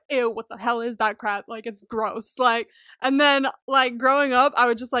just like, ew, what the hell is that crap? Like, it's gross. Like, and then, like, growing up, I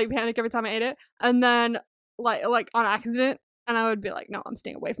would just, like, panic every time I ate it, and then, like, on accident, and I would be like, no, I'm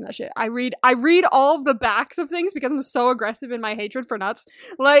staying away from that shit. I read all of the backs of things because I'm so aggressive in my hatred for nuts.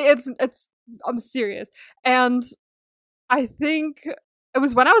 Like, I'm serious. And I think it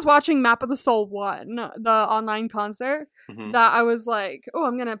was when I was watching Map of the Soul 1, the online concert, that I was like, oh,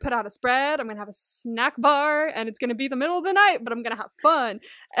 I'm going to put out a spread. I'm going to have a snack bar, and it's going to be the middle of the night, but I'm going to have fun.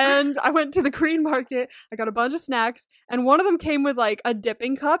 And I went to the Korean market. I got a bunch of snacks, and one of them came with, like, a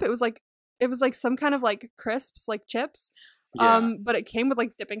dipping cup. It was like some kind of, like, crisps, like chips. Yeah. But it came with,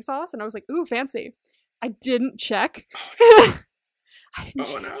 like, dipping sauce, and I was like, ooh, fancy. I didn't check. I didn't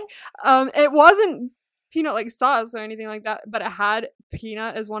check. No. It wasn't peanut, like, sauce or anything like that, but it had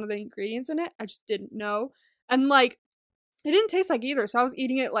peanut as one of the ingredients in it. I just didn't know. And, like, it didn't taste like either, so I was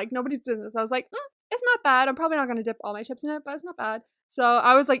eating it like nobody's business. I was like, it's not bad. I'm probably not going to dip all my chips in it, but it's not bad. So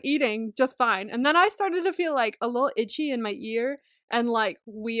I was, like, eating just fine. And then I started to feel, like, a little itchy in my ear and, like,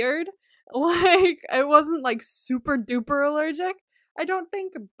 weird. Like, it wasn't, like, super duper allergic, I don't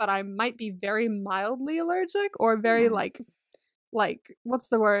think, but I might be very mildly allergic or very like what's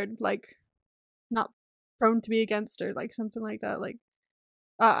the word? Like not prone to be against or like something like that. Like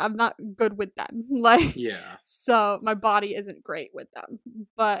I'm not good with them. Like Yeah. so my body isn't great with them.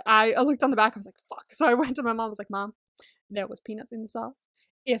 But I looked on the back, I was like, fuck. So I went to my mom, I was like, Mom, there was peanuts in the sauce.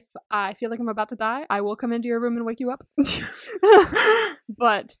 If I feel like I'm about to die, I will come into your room and wake you up.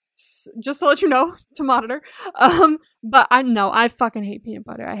 But just to let you know, to monitor. But I fucking hate peanut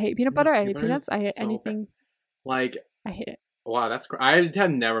butter. I hate peanut butter. I hate peanuts. I hate anything. Like, I hate it. Wow, that's I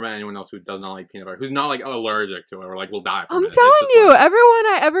have never met anyone else who does not like peanut butter, who's not like allergic to it or like will die from I'm it. telling you, like, everyone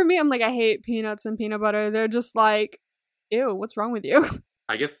I ever meet, I'm like, I hate peanuts and peanut butter. They're just like, ew, what's wrong with you?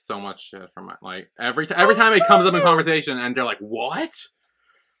 I get so much shit from it. Like every time it comes up in conversation, and they're like, "What?"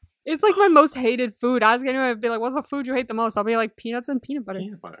 It's like my most hated food. Ask anyone, I'd be like, what's the food you hate the most? I'll be like, peanuts and peanut butter.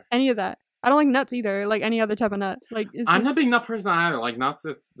 Peanut butter. Any of that. I don't like nuts either. Like any other type of nut. Like I'm not a big nut person either. Like nuts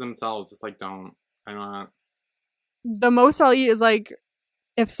themselves, just like don't. I'm not. The most I'll eat is like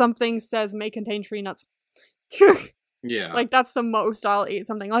if something says may contain tree nuts. Yeah. Like that's the most I'll eat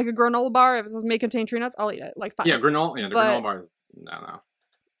something. Like a granola bar, if it says may contain tree nuts, I'll eat it. Like fine. Yeah, granola. Yeah, the granola bars. No.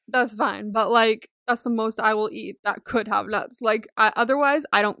 That's fine, but like that's the most I will eat that could have nuts. Like otherwise,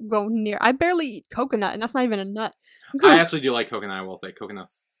 I don't go near. I barely eat coconut, and that's not even a nut. I actually do like coconut. I will say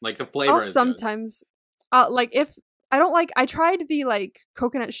coconuts. Like the flavor. I'll is sometimes, like if I don't like. I tried the like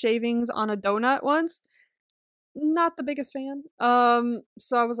coconut shavings on a donut once. Not the biggest fan.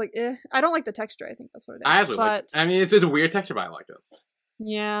 So I was like, eh. I don't like the texture. I think that's what it is. I actually like. I mean, it's a weird texture, but I like it.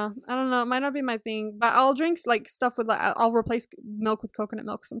 Yeah, I don't know. It might not be my thing, but I'll drink like stuff with like I'll replace milk with coconut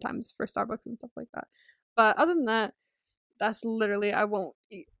milk sometimes for Starbucks and stuff like that. But other than that, that's literally I won't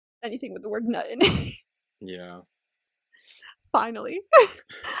eat anything with the word nut in it. Yeah. Finally,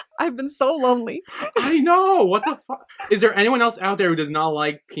 I've been so lonely. I know. What the fuck? Is there anyone else out there who does not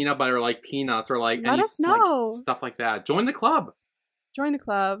like peanut butter, or like peanuts, or like Let us know. Like, stuff like that? Join the club. Join the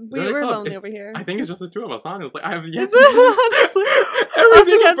club. We're lonely over here. I think it's just the two of us, honestly. I have yet us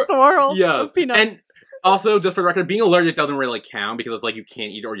against the world. Yes. Peanuts. And also, just for the record, being allergic doesn't really count because it's like you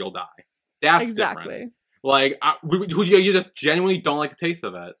can't eat it or you'll die. That's different. Like, you just genuinely don't like the taste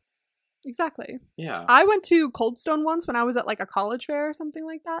of it. Exactly. Yeah. I went to Cold Stone once when I was at like a college fair or something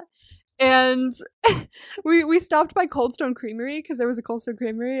like that. And we stopped by Cold Stone Creamery because there was a Cold Stone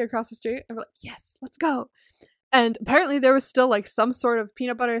Creamery across the street. And we're like, yes, let's go. And apparently there was still like some sort of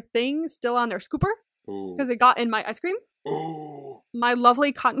peanut butter thing still on their scooper because it got in my ice cream. Ooh. My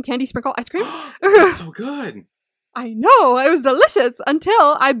lovely cotton candy sprinkle ice cream. That's so good. I know, it was delicious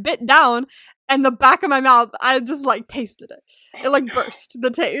until I bit down and the back of my mouth, I just like tasted it. It like burst the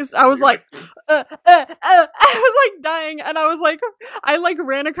taste. I was like, I was like dying, and I was like, I like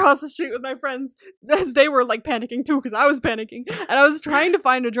ran across the street with my friends as they were like panicking too because I was panicking, and I was trying to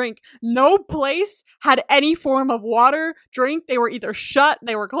find a drink. No place had any form of water, drink. They were either shut,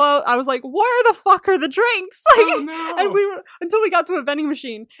 they were closed. I was like, where the fuck are the drinks? Like, oh, no. And we were until we got to a vending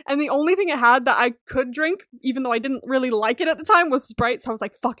machine, and the only thing it had that I could drink, even though I didn't really like it at the time, was Sprite. So I was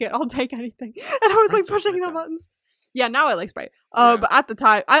like, fuck it, I'll take anything. And I was like pushing the buttons. Yeah, now I like Sprite. Yeah. But at the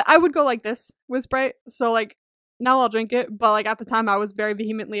time, I would go like this with Sprite. So like now I'll drink it. But like at the time, I was very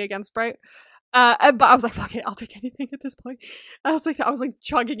vehemently against Sprite. But I was like, fuck it, I'll take anything at this point. I was like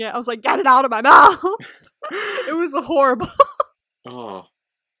chugging it. I was like, get it out of my mouth. It was horrible. Oh,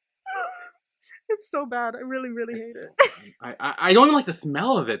 it's so bad. I really, really hate so it. I don't even like the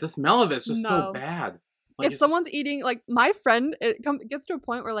smell of it. The smell of it is just so bad. Like, if someone's eating, like my friend, gets to a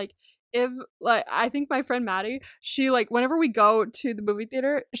point where like, if like I think my friend Maddie, she like whenever we go to the movie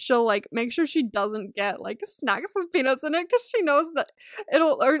theater, she'll like make sure she doesn't get like snacks with peanuts in it because she knows that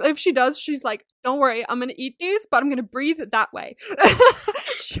it'll, or if she does, she's like, don't worry, I'm gonna eat these, but I'm gonna breathe it that way.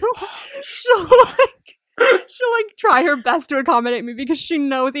 she'll like try her best to accommodate me because she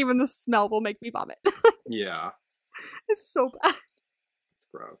knows even the smell will make me vomit. Yeah, it's so bad. It's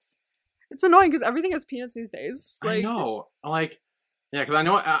gross. It's annoying because everything has peanuts these days. Like, I know, like. Yeah, because I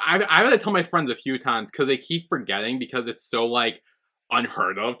know I've had to tell my friends a few times because they keep forgetting because it's so like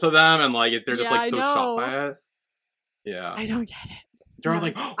unheard of to them and like they're just like so shocked by it. Yeah, I don't get it. They're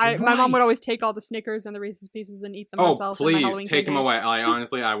like, oh, my mom would always take all the Snickers and the Reese's Pieces and eat them herself. Oh, please take them away.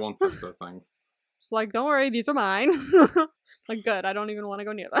 Honestly, I won't touch those things. She's like, don't worry, these are mine. Like, good. I don't even want to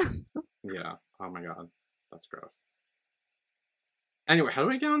go near them. Yeah. Oh my god, that's gross. Anyway, how do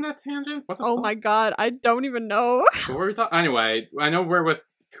we get on that tangent? What the fuck? My god, I don't even know. What were we talking? Anyway, I know we're with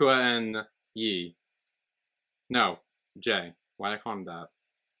Kua and Yi. No, Jay. Why did I call him that?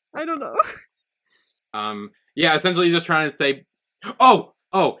 I don't know. Yeah, essentially just trying to say, oh,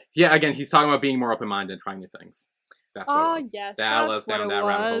 yeah, again, he's talking about being more open-minded and trying new things. That's what it Oh was. yes, That that's was what down it that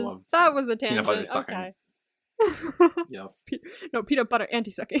rabbit hole was. of That was the peanut butter tangent. sucking. Okay. Yes. No, peanut butter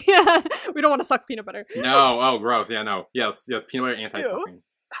anti-sucking. Yeah, we don't want to suck peanut butter. No. Oh, gross. Yeah, no. Yes. Peanut butter anti-sucking.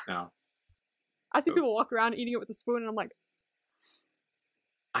 No. I see Gross. people walk around eating it with a spoon, and I'm like,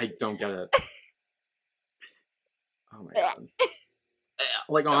 I don't get it. Oh my god.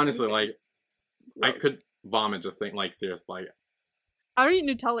 Like, honestly, like, I gross. could vomit just think, like, seriously. Like, I don't eat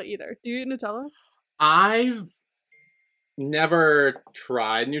Nutella either. Do you eat Nutella? I've never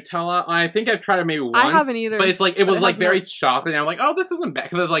tried Nutella. I think I've tried it maybe once. I haven't either. But it's like, it was it like has very no- chocolate, and I'm like, oh, this isn't bad.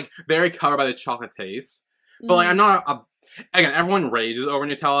 Because it's like very covered by the chocolate taste. But like, Mm. I'm not a. Again, everyone rages over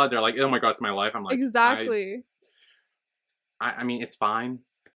Nutella. They're like, oh my god, it's my life. I'm like, Exactly. I mean, it's fine.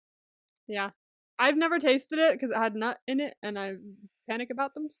 Yeah. I've never tasted it because it had nut in it, and I panic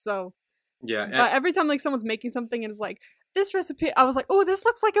about them, so. Yeah. But every time, like, someone's making something and it's like, this recipe, I was like, oh, this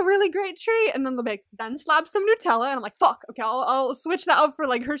looks like a really great treat. And then they'll be like, then slap some Nutella. And I'm like, fuck, okay, I'll switch that up for,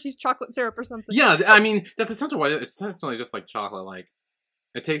 like, Hershey's chocolate syrup or something. Yeah, I mean, that's essentially what it's essentially just like chocolate. Like,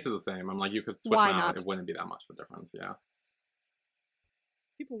 it tasted the same. I'm like, you could switch Why them out. not? It wouldn't be that much of a difference. Yeah.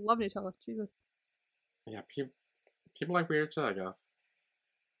 People love Nutella. Jesus. Yeah, people like weird shit, I guess.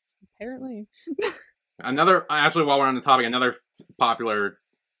 Apparently. Actually, while we're on the topic, another popular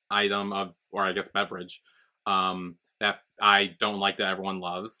item of, or I guess beverage, that I don't like that everyone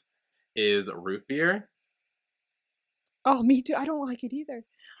loves is root beer. Oh, me too. I don't like it either.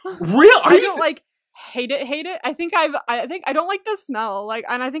 Real? I don't like hate it. I think I don't like the smell. Like,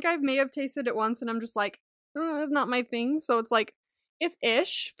 and I think I may have tasted it once and I'm just like, it's not my thing. So it's like, it's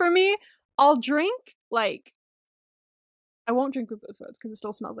ish for me. I'll drink, like, I won't drink root beer because it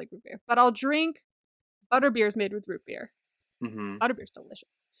still smells like root beer. But I'll drink butter beers made with root beer. Mm-hmm. Butterbeer's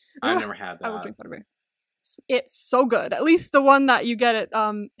delicious. I've never had that. I will drink butterbeer. It's so good. At least the one that you get at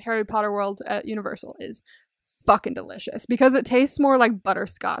Harry Potter World at Universal is fucking delicious because it tastes more like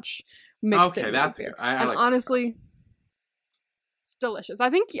butterscotch mixed in with beer. I and like honestly, it's delicious. I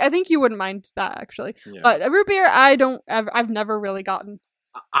think you wouldn't mind that actually. Yeah. But root beer, I've never really gotten.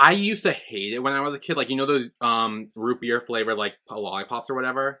 I used to hate it when I was a kid. Like, you know those root beer flavored like lollipops or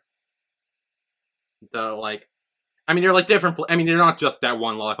whatever. The like, I mean, they're like different. I mean, they're not just that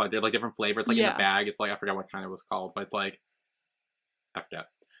one lollipop. They're like different flavors. Like in the bag, it's like I forgot what kind it was called, but it's like I forget.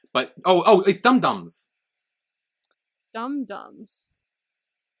 But it's Dum Dums. Dum Dums.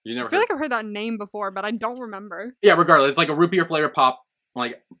 You never? I feel like I've heard that name before, but I don't remember. Yeah, regardless, it's like a root beer flavored pop,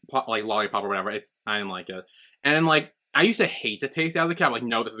 like lollipop or whatever. I didn't like it, and like I used to hate the taste as a kid. I'm like,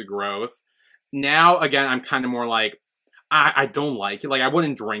 no, this is gross. Now again, I'm kind of more like. I don't like it. Like, I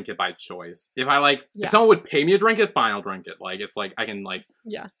wouldn't drink it by choice. If if someone would pay me to drink it, fine, I'll drink it. Like, it's like, I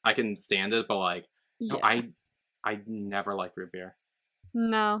can stand it, but like, no, I never liked root beer.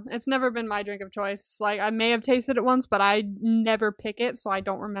 No, it's never been my drink of choice. Like, I may have tasted it once, but I never pick it, so I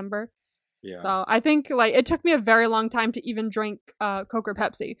don't remember. Yeah. So, I think, like, it took me a very long time to even drink Coke or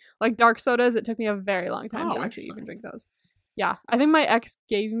Pepsi. Like, dark sodas, it took me a very long time to actually even drink those. Yeah, I think my ex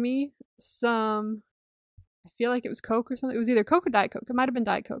gave me some... I feel like it was Coke or something. It was either Coke or Diet Coke. It might have been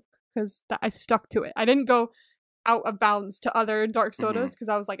Diet Coke because I stuck to it. I didn't go out of bounds to other dark sodas because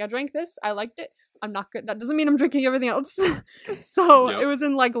I was like, I drank this. I liked it. I'm not good. That doesn't mean I'm drinking everything else. So It was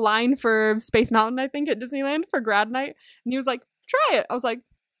in like line for Space Mountain, I think, at Disneyland for grad night. And he was like, try it. I was like,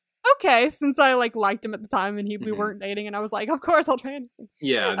 okay. Since I like liked him at the time and we weren't dating. And I was like, of course I'll try anything.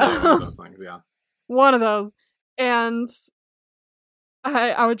 Yeah, no, one of those things, yeah. One of those. And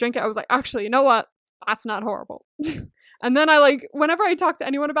I would drink it. I was like, actually, you know what? That's not horrible. And then whenever I talk to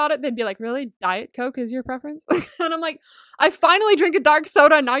anyone about it, they'd be like, really? Diet Coke is your preference? And I'm like, I finally drink a dark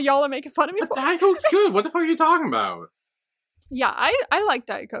soda and now y'all are making fun of me for it. Diet Coke's good. What the fuck are you talking about? Yeah, I like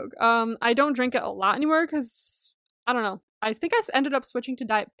Diet Coke. I don't drink it a lot anymore because, I don't know. I think I ended up switching to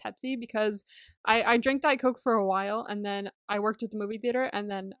Diet Pepsi because I drank Diet Coke for a while and then I worked at the movie theater and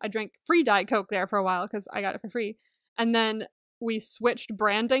then I drank free Diet Coke there for a while because I got it for free. And then we switched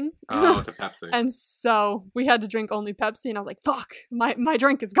branding. Oh, to Pepsi. And so we had to drink only Pepsi and I was like, fuck, my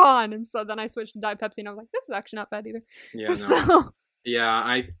drink is gone. And so then I switched to Diet Pepsi and I was like, this is actually not bad either. Yeah, no. So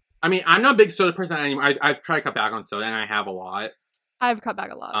yeah, I mean, I'm not a big soda person anymore. I've tried to cut back on soda and I have a lot. I've cut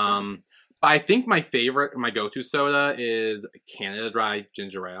back a lot. But I think my go-to soda is Canada Dry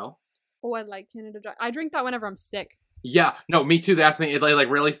Ginger Ale. Oh, I like Canada Dry. I drink that whenever I'm sick. Yeah, no, me too. That's the thing. It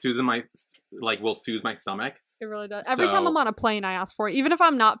like really soothes will soothe my stomach. It really does. Every time I'm on a plane, I ask for it. Even if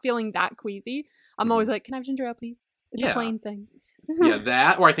I'm not feeling that queasy, I'm always like, can I have ginger ale, please? It's a plain thing. Yeah,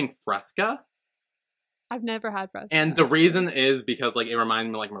 that, or I think Fresca. I've never had Fresca. And the reason is because, like, it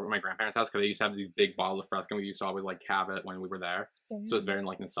reminded me, like, my grandparents' house, because they used to have these big bottles of Fresca, and we used to always, like, have it when we were there. So it's very,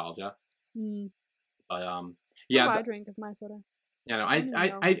 like, nostalgia. Mm. But, Yeah, what do I drink as my soda? you know, I don't I,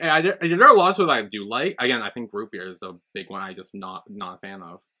 know. I, there are lots of that I do like. Again, I think root beer is the big one. I just not a fan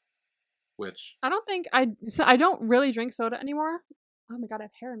of. Which I don't think I don't really drink soda anymore. Oh my god, I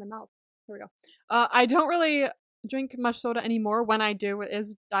have hair in my mouth. Here we go. I don't really drink much soda anymore. When I do, it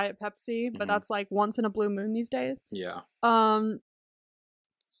is Diet Pepsi, but that's like once in a blue moon these days. yeah.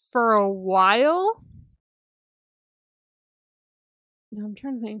 For a while. No, I'm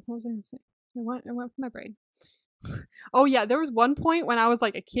trying to think. What was I gonna say? It went from my brain. Oh yeah, there was one point when I was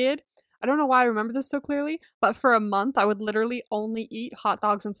like a kid. I don't know why I remember this so clearly, but for a month I would literally only eat hot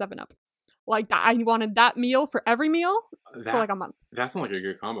dogs and 7-Up. Like that, I wanted that meal for every meal for like a month. That sounds like a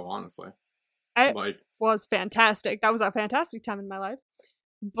good combo, honestly. It was fantastic. That was a fantastic time in my life.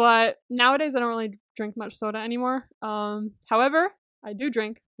 But nowadays I don't really drink much soda anymore. However, I do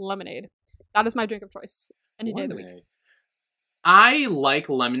drink lemonade. That is my drink of choice any day of the week. I like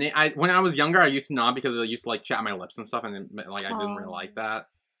lemonade. When I was younger, I used to not because it used to like chat my lips and stuff, and like I didn't really like that,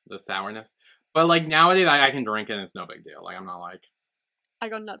 the sourness. But like nowadays, I can drink it and it's no big deal. Like I'm not like I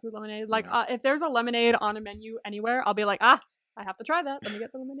go nuts with lemonade. Like if there's a lemonade on a menu anywhere, I'll be like, I have to try that. Let me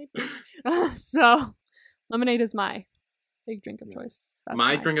get the lemonade. So lemonade is my big drink of choice. That's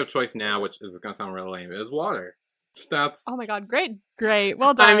my drink of choice now, which is gonna sound really lame, is water. That's oh my god, great,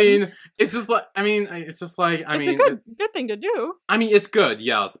 well done. I mean, it's just like it's a good thing to do. I mean, it's good,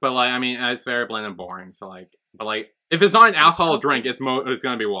 yes, but like I mean, it's very bland and boring. So like, but like, if it's not an alcoholic drink, it's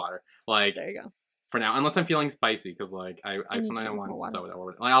gonna be water. Like there you go. For now, unless I'm feeling spicy, because like I sometimes don't want soda.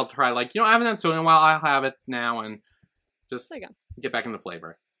 Or like I'll try like I haven't had soda in a while. I'll have it now and just get back in the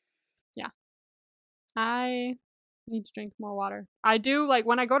flavor. Yeah, I need to drink more water. I do like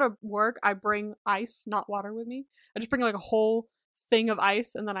when I go to work, I bring ice, not water, with me. I just bring like a whole thing of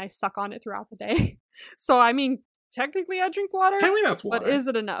ice and then I suck on it throughout the day. So I mean, technically I drink water. Technically that's water. But is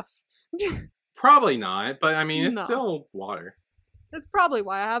it enough? Probably not, but I mean it's still water. That's probably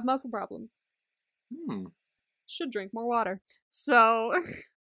why I have muscle problems. Should drink more water. So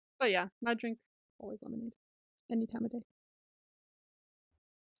but yeah, my drink always lemonade. Any time of day.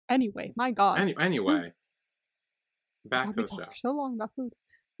 Anyway, my god. Anyway. Back to the show. So long about food.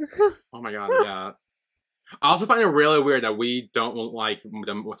 Oh my god, yeah. I also find it really weird that we don't like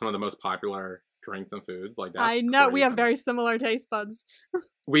some of the most popular drinks and foods. Like that's I know, crazy. we have very similar taste buds.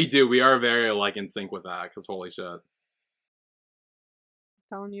 We do. We are very like in sync with that. Because holy shit. I'm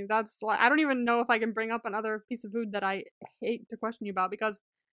telling you, that's like I don't even know if I can bring up another piece of food that I hate to question you about because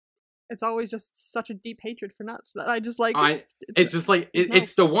it's always just such a deep hatred for nuts that I just like. It's just like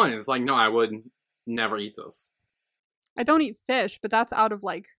it's the one. It's like no, I would never eat this. I don't eat fish, but that's out of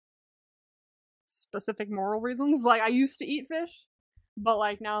like specific moral reasons. Like I used to eat fish, but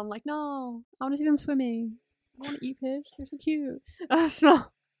like now I'm like, no, I want to see them swimming. I want to eat fish. They're so cute.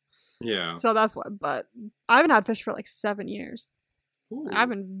 So that's what. But I haven't had fish for like 7 years. Ooh. I've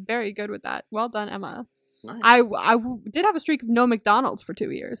been very good with that. Well done, Emma. Nice. I did have a streak of no McDonald's for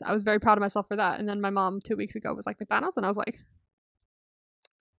 2 years. I was very proud of myself for that. And then my mom 2 weeks ago was like, McDonald's? And I was like,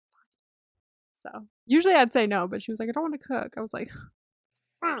 so usually I'd say no, but she was like, I don't want to cook. I was like,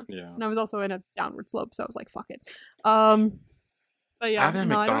 yeah. And I was also in a downward slope, so I was like, fuck it. But yeah, I haven't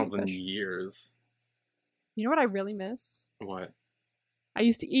had McDonald's in years. You know what I really miss? What? I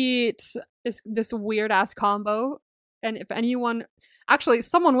used to eat this weird ass combo, and if anyone, actually,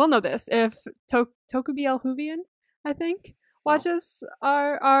 someone will know this. If Tokubi Alhuvian, I think, watches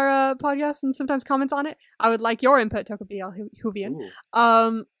our podcast and sometimes comments on it, I would like your input, Tokubi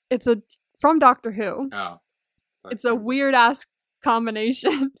Alhuvian. It's from Doctor Who. Oh. It's a weird ass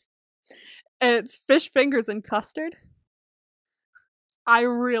combination. It's fish fingers and custard. I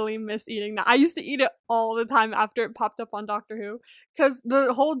really miss eating that. I used to eat it all the time after it popped up on Doctor Who, because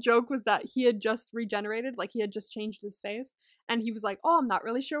the whole joke was that he had just regenerated, like he had just changed his face, and he was like, oh, I'm not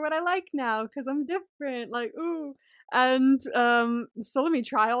really sure what I like now because I'm different, like, ooh. And so let me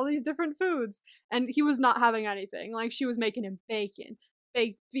try all these different foods. And he was not having anything. Like, she was making him bacon,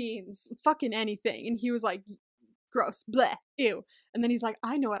 baked beans, fucking anything, and he was like, gross, bleh, ew. And then he's like,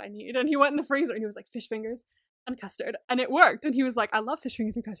 I know what I need. And he went in the freezer and he was like, fish fingers and custard. And it worked. And he was like, I love fish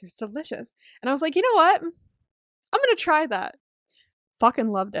fingers and custard. It's delicious. And I was like, you know what? I'm going to try that. Fucking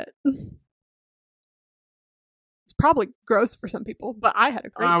loved it. It's probably gross for some people, but I had a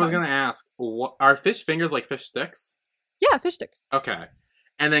great time. I was going to ask, are fish fingers like fish sticks? Yeah, fish sticks. Okay.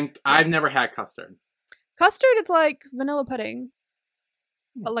 And then I've never had custard. Custard, it's like vanilla pudding,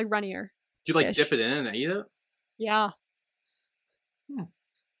 but like runnier. Do you like dip it in and eat it? Yeah.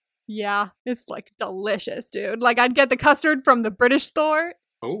 Yeah, it's like delicious, dude. Like I'd get the custard from the British store.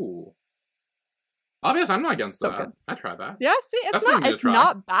 Oh. I'll be honest, I'm not against So that. good. I tried that. Yeah, see, That's something to it's try.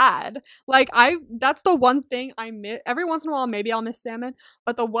 not bad. Like that's the one thing I miss. Every once in a while, maybe I'll miss salmon,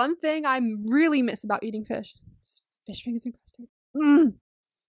 but the one thing I really miss about eating fish is fish fingers and custard.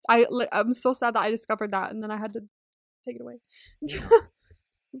 I'm so sad that I discovered that, and then I had to take it away. Yeah.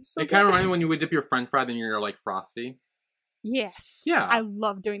 So It kind of reminds me when you would dip your French fries in your like frosty. yes, Yeah. I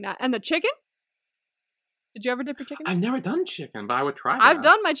love doing that. And the chicken. Did you ever dip your chicken? I've never done chicken, but I would try that. I've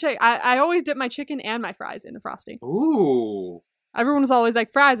done my chicken. I always dip my chicken and my fries in the frosty. Ooh. Everyone was always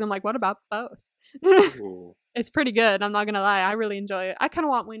like fries. I'm like, what about both? Ooh. It's pretty good. I'm not gonna lie. I really enjoy it. I kind of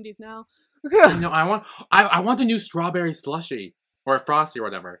want Wendy's now. No, I want the new strawberry slushy or frosty or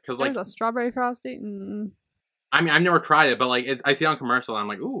whatever. Cause like There's a strawberry frosty. I mean, I've never tried it, but like I see it on commercial, and I'm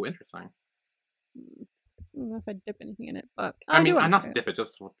like, ooh, interesting. I don't know if I dip anything in it, but I mean, do not try to dip it,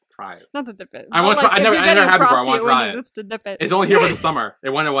 just to try it. Not to dip it. I But, want to try. if I you're never getting had it before. I Frosty want at to try Wendy's, it. It's to dip it. It's only here for the summer. It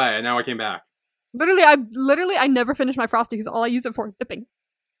went away, and now it came back. Literally, I never finish my frosty because all I use it for is dipping.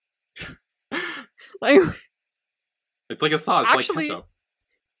 Like, It's like a sauce, actually, like ketchup.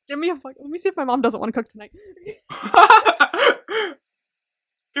 give me a fuck. Let me see if my mom doesn't want to cook tonight.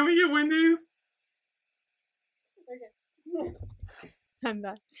 Can we get Wendy's? Okay. I'm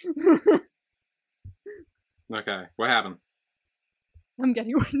back. Okay, what happened? I'm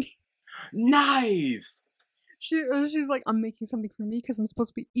getting Wendy. Nice. She's like, I'm making something for me because I'm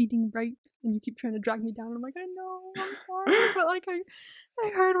supposed to be eating right, and you keep trying to drag me down. I'm like, I know, I'm sorry, but like, I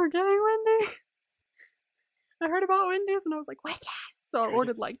heard we're getting Wendy. I heard about Wendy's, and I was like, what? Yes! So I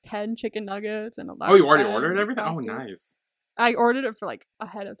ordered like 10 chicken nuggets and a lot. Oh, you already ordered everything? Oh, nice. I ordered it for like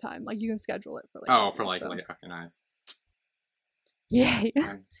ahead of time. Like you can schedule it for like. Oh, for like, okay, nice. Yay!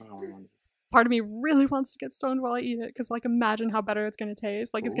 Oh, Part of me really wants to get stoned while I eat it because, like, imagine how better it's gonna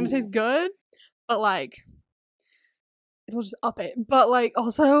taste. Like, it's gonna taste good, but like, it'll just up it. But like,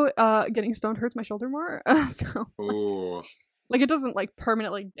 also, getting stoned hurts my shoulder more. So, ooh. like, it doesn't like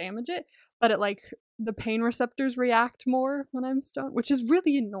permanently damage it, but it like the pain receptors react more when I'm stoned, which is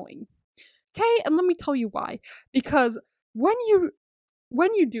really annoying. Okay, and let me tell you why. Because when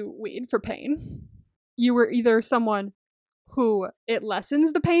you do weed for pain, you were either someone who it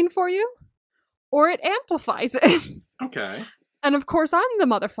lessens the pain for you, or it amplifies it. Okay. And of course, I'm the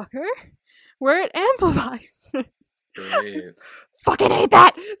motherfucker where it amplifies. Great. Fucking hate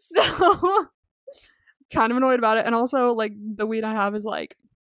that! So, kind of annoyed about it. And also, like, the weed I have is like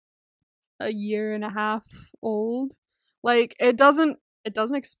a year and a half old. Like, it doesn't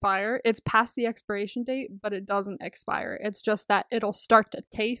expire. It's past the expiration date, but it doesn't expire. It's just that it'll start to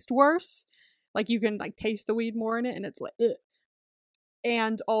taste worse. Like, you can like taste the weed more in it, and it's like, ugh.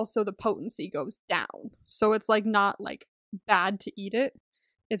 And also the potency goes down. So it's like not like bad to eat it.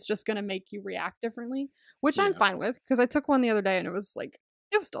 It's just gonna make you react differently, which I'm fine with because I took one the other day and it was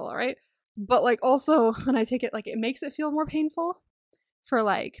still alright. But like also when I take it, like it makes it feel more painful for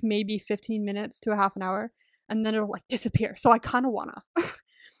like maybe 15 minutes to a half an hour, and then it'll like disappear. So I kind of wanna.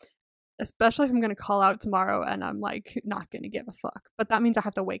 Especially if I'm gonna call out tomorrow and I'm like not gonna give a fuck. But that means I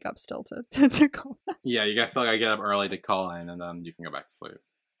have to wake up still to call out. Yeah, you guys still gotta get up early to call in, and then you can go back to sleep.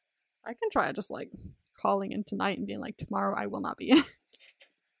 I can try just like calling in tonight and being like, tomorrow I will not be in.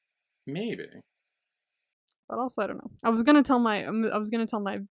 Maybe. But also I don't know. I was gonna tell my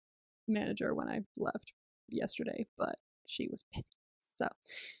manager when I left yesterday, but she was pissy. So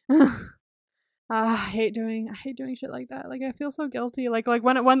I hate doing shit like that. Like I feel so guilty. Like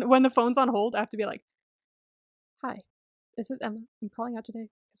when the phone's on hold, I have to be like, "Hi, this is Emma. I'm calling out today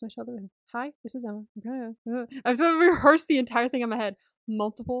because my shoulder. Hi, this is Emma. I have to rehearse the entire thing in my head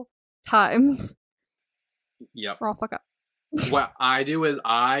multiple times. Yep. Or I'll fuck up. What I do is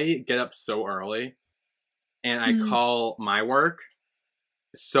I get up so early, and I call my work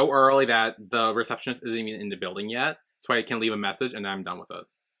so early that the receptionist isn't even in the building yet, so I can leave a message and then I'm done with it.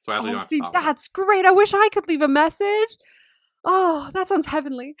 So I actually don't have to stop that's great. I wish I could leave a message. Oh, that sounds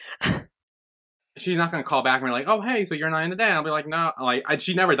heavenly. She's not gonna call back and be like, "Oh, hey, so you're not in today?" I'll be like, "No." Like,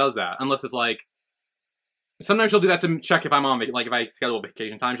 she never does that unless it's like. Sometimes she'll do that to check if I'm on like if I schedule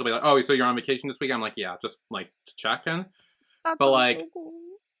vacation time. She'll be like, "Oh, so you're on vacation this week?" I'm like, "Yeah, just like to check in." But like, so cool.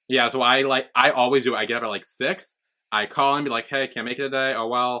 Yeah, so I always do it. I get up at like 6. I call and be like, "Hey, can't make it today." Oh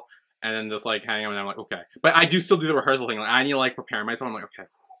well, and then just like hang out, and I'm like, "Okay." But I do still do the rehearsal thing. Like I need to like prepare myself. I'm like, okay.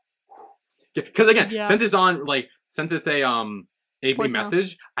 Because again, since it's on since it's a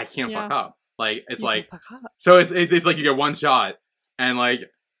message, I can't fuck up. Like it's like so it's like you get one shot, and like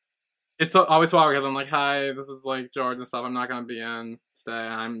it's always so awkward. I'm like, "Hi, this is like George and stuff. I'm not gonna be in today.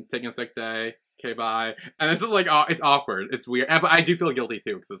 I'm taking a sick day. Okay, bye." And it's just like it's awkward. It's weird, but I do feel guilty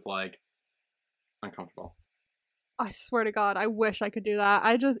too because it's like uncomfortable. I swear to God, I wish I could do that.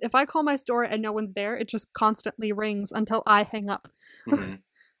 If I call my store and no one's there, it just constantly rings until I hang up. Mm-hmm.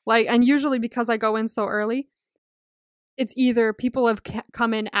 Like, and usually because I go in so early, it's either people have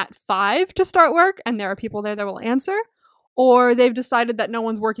come in at 5 to start work and there are people there that will answer, or they've decided that no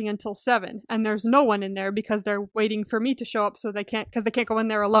one's working until 7 and there's no one in there because they're waiting for me to show up because they can't go in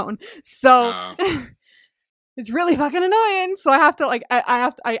there alone. So it's really fucking annoying. So I have to like,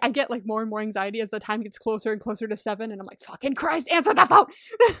 I get like more and more anxiety as the time gets closer and closer to 7, and I'm like, fucking Christ, answer that phone.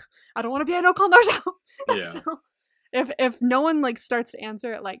 I don't want to be a no call no show. Yeah. So if no one like starts to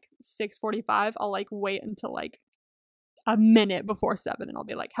answer at like 6:45, I'll like wait until like a minute before 7 and I'll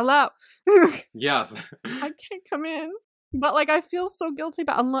be like, hello. Yes. I can't come in. But like, I feel so guilty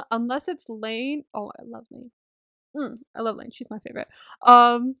about unless it's Lane. Oh, I love Lane. I love Lane. She's my favorite.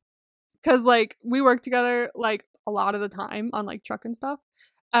 Because like we work together like a lot of the time on like truck and stuff,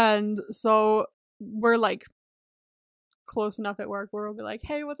 and so we're like close enough at work where we'll be like,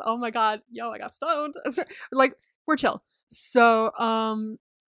 hey, oh my god, yo, I got stoned. Like, we're chill. So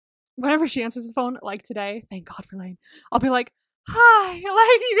whenever she answers the phone, like today, thank God for Lane, I'll be like, hi.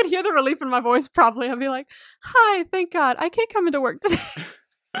 Like, you could hear the relief in my voice probably. I'll be like, hi, thank God, I can't come into work today.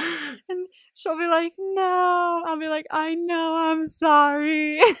 And she'll be like, no. I'll be like, I know, I'm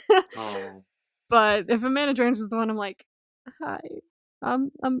sorry. Oh. But if a manager answers the phone, I'm like, hi,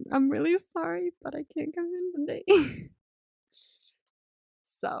 I'm really sorry, but I can't come in today.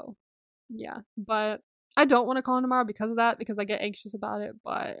 So, yeah. But I don't want to call in tomorrow because of that, because I get anxious about it.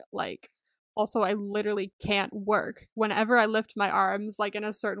 But like, also I literally can't work. Whenever I lift my arms like in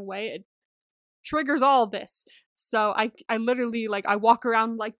a certain way, it triggers all of this. So I literally like, I walk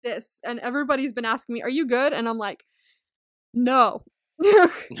around like this and everybody's been asking me, are you good? And I'm like, no.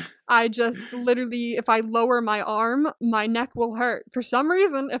 I just literally, if I lower my arm, my neck will hurt. For some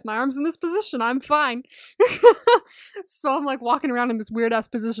reason, if my arm's in this position, I'm fine. So I'm like walking around in this weird ass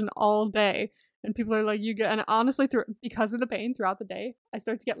position all day. And people are like, you get, and honestly, because of the pain throughout the day, I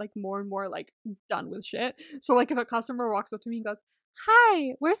start to get like more and more like done with shit. So like if a customer walks up to me and goes,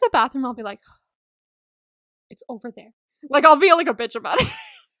 hi, where's the bathroom? I'll be like, it's over there. Like, I'll be like a bitch about it.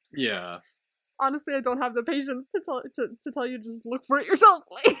 Yeah. Honestly, I don't have the patience to tell you just look for it yourself.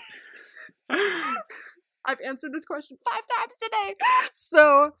 Like, I've answered this question 5 times today.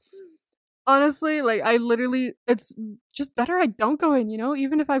 So honestly, like, I literally, it's just better I don't go in, you know?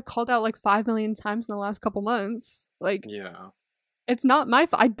 Even if I've called out like 5 million times in the last couple months. Like, Yeah. it's not my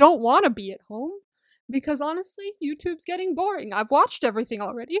fault. I don't want to be at home because honestly, YouTube's getting boring. I've watched everything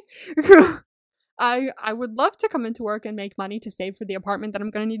already. I would love to come into work and make money to save for the apartment that I'm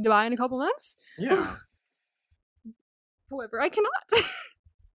going to need to buy in a couple months. Yeah. However, I cannot.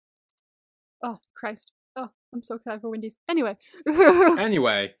 Oh, Christ. Oh, I'm so excited for Wendy's. Anyway.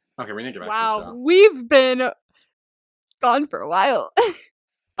 Anyway. Okay, we need to get back to the show. Wow, we've been gone for a while.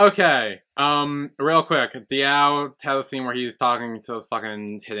 Okay. Real quick. Diao had a scene where he's talking to those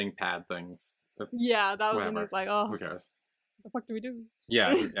fucking hitting pad things. Yeah, that was whatever. when he's like, oh, who cares? what the fuck do we do? Yeah,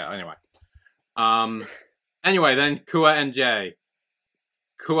 anyway. Anyway, then Kua and Jay.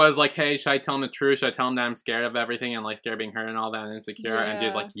 Kua's like, hey, should I tell him the truth? Should I tell him that I'm scared of everything and like scared of being hurt and all that and insecure? Yeah. And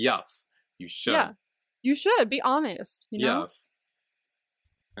Jay's like, yes, you should. Yeah, you should be honest, you know? Yes.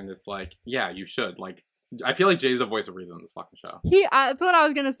 And it's like, yeah, you should. Like, I feel like Jay's the voice of reason in this fucking show. That's what I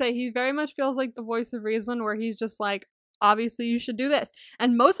was gonna say. He very much feels like the voice of reason, where he's just like, obviously you should do this.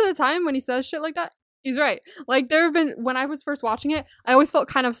 And most of the time when he says shit like that, he's right. Like, there have been, when I was first watching it, I always felt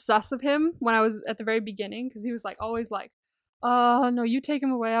kind of sus of him when I was at the very beginning, because he was like, always like, oh, no, you take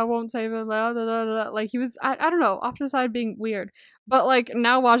him away, I won't save him, blah, blah, blah, blah. Like, he was, I don't know, off to the side being weird. But like,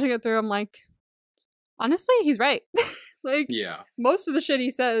 now watching it through, I'm like, honestly, he's right. Like, yeah. Most of the shit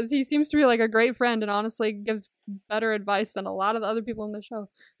he says, he seems to be like a great friend and honestly gives better advice than a lot of the other people in the show.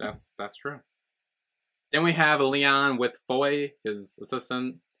 That's true. Then we have Leon with Foy, his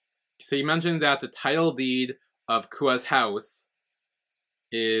assistant. So you mentioned that the title deed of Kua's house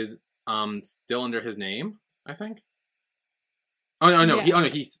is still under his name, I think. Oh no,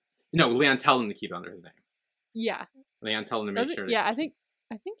 Yes. Leon told him to keep it under his name. Yeah. Leon told him to make sure. Yeah, I think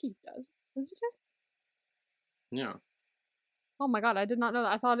he does. Does he do? Yeah. Oh my god, I did not know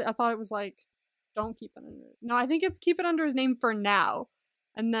that. I thought it was like, don't keep it under. No, I think it's keep it under his name for now,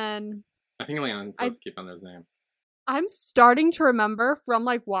 and then I think Leon does keep under his name. I'm starting to remember from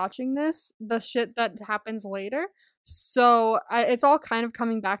like watching this the shit that happens later, so it's all kind of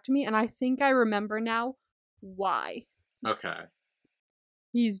coming back to me, and I think I remember now why. Okay.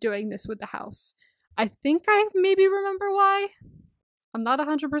 He's doing this with the house. I think I maybe remember why. I'm not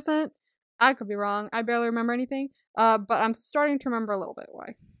 100%. I could be wrong. I barely remember anything. But I'm starting to remember a little bit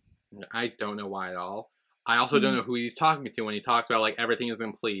why. I don't know why at all. I also don't know who he's talking to when he talks about, like, everything is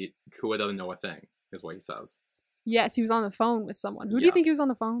complete. Kua doesn't know a thing, is what he says. Yes, he was on the phone with someone. Who do you think he was on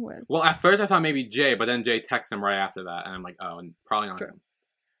the phone with? Well, at first I thought maybe Jay, but then Jay texts him right after that, and I'm like, oh, probably not him.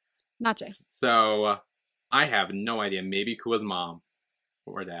 Not Jay. So, I have no idea. Maybe Kua's mom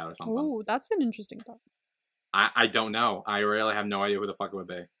or dad or something. Oh, that's an interesting thought. I don't know. I really have no idea who the fuck it would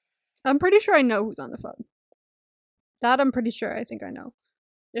be. I'm pretty sure I know who's on the phone. That I'm pretty sure I think I know.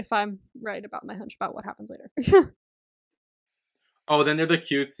 If I'm right about my hunch about what happens later. Oh, then there's the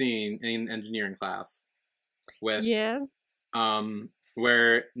cute scene in engineering class. With,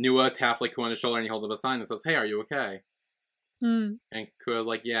 where Nua taps like Kua on the shoulder and he holds up a sign that says, "Hey, are you okay?" And Kua's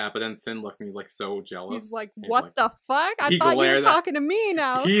like, "Yeah," but then Sin looks and he's like so jealous. He's like, "What the fuck? I thought you were talking to me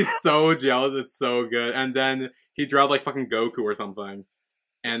now." He's so jealous. It's so good. And then he dropped like fucking Goku or something.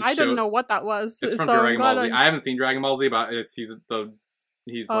 And I didn't know what that was. It's from Dragon Ball Z. I haven't seen Dragon Ball Z, but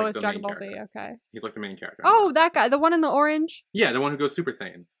he's like the Dragon main Ball Z. character. Okay. He's like the main character. Oh, that guy, the one in the orange. Yeah, the one who goes Super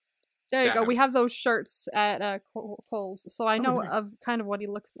Saiyan. There you go. We have those shirts at Kohl's, so I know of kind of what he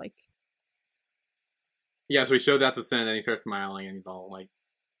looks like. Yeah, so we showed that to Sin, and he starts smiling, and he's all like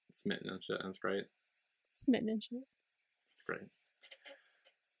smitten and shit, and it's great. Smitten and shit. It's great.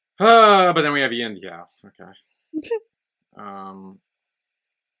 But then we have Yin Yao. Okay.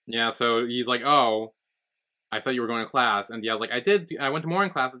 Yeah, so he's like, "Oh, I thought you were going to class," and Yao's like, I went to morning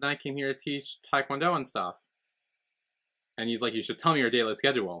classes, then I came here to teach Taekwondo and stuff." And he's like, "You should tell me your daily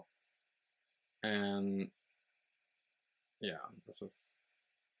schedule." And yeah, this was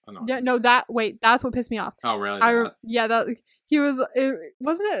annoying. Yeah, no, that's what pissed me off. Oh, really? This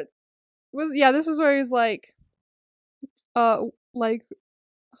was where he's like, like,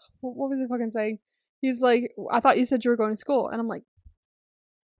 what was he fucking saying? He's like, "I thought you said you were going to school," and I'm like,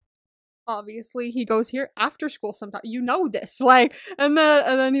 obviously he goes here after school sometime. You know this, like, and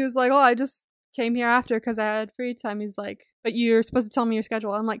then he was like, "Oh, I just came here after because I had free time." He's like, "But you're supposed to tell me your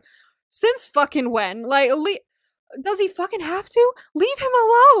schedule." I'm like, since fucking when? Like, does he fucking have to? Leave him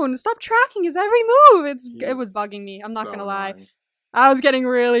alone. Stop tracking his every move. It was bugging me. I'm not gonna lie. Annoying. I was getting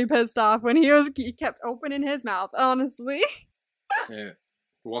really pissed off when he kept opening his mouth. Honestly. Yeah.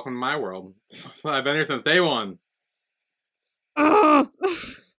 Welcome to my world. I've been here since day one. I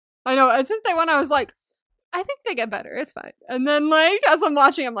know. And since day one, I was like, I think they get better. It's fine. And then, like, as I'm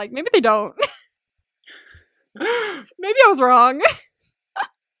watching, I'm like, maybe they don't. Maybe I was wrong.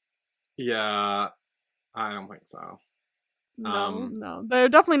 Yeah, I don't think so. No. They're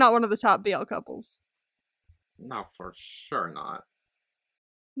definitely not one of the top BL couples. No, for sure not.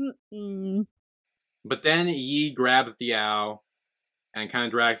 Mm-mm. But then Yi grabs Diao and kind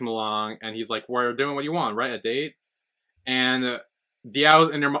of drags him along, and he's like, "We're doing what you want, right? A date?" And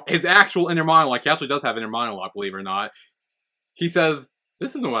Diao, his actual inner monologue, he actually does have inner monologue, believe it or not. He says,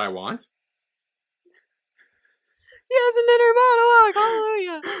 "This isn't what I want." He has an inner monologue.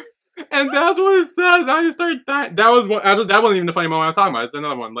 Hallelujah. And that's what it says. I just started dying. That wasn't even the funny moment I was talking about. It's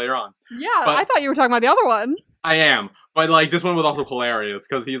another one later on. Yeah, but I thought you were talking about the other one. I am, but like this one was also hilarious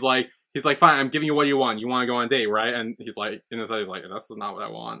because he's like, "Fine, I'm giving you what you want. You want to go on a date, right?" And he's like, in his head, he's like, "This is not what I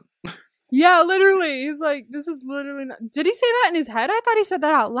want." Yeah, literally. He's like, "This is literally not." Did he say that in his head? I thought he said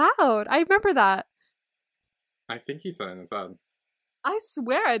that out loud. I remember that. I think he said it in his head. I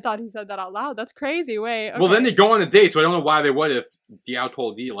swear I thought he said that out loud. That's crazy. Wait. Okay. Well, then they go on a date, so I don't know why they would if Diao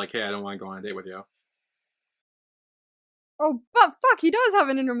told Dee, like, "Hey, I don't want to go on a date with you." Oh, but fuck, he does have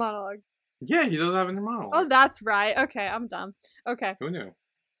an inner monologue. Yeah, he does have an inner monologue. Oh, that's right. Okay, I'm dumb. Okay. Who knew?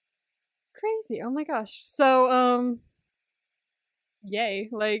 Crazy. Oh my gosh. So, yay.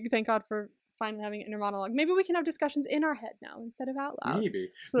 Like, thank God for finally having an inner monologue. Maybe we can have discussions in our head now instead of out loud.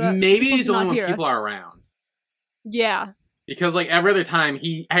 Maybe. So Maybe it's only when people are around. Yeah. Because, like, every other time,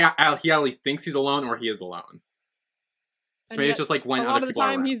 he at least thinks he's alone or he is alone. So maybe it's just, like, when other people are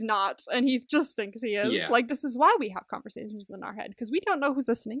around. A lot of the time, he's not, and he just thinks he is. Yeah. Like, this is why we have conversations in our head, because we don't know who's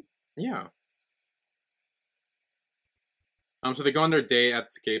listening. Yeah. So they go on their date at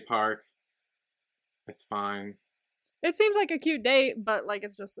the skate park. It's fine. It seems like a cute date, but, like,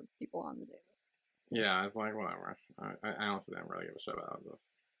 it's just the people on the date. Yeah, it's like, whatever. I honestly don't really give a shit about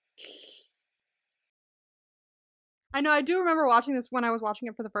this. I know, I do remember watching this when I was watching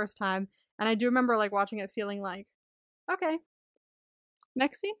it for the first time, and I do remember, like, watching it feeling like, okay,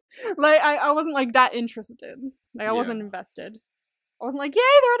 next scene? Like, I wasn't, like, that interested. Like, I wasn't invested. I wasn't like, yay,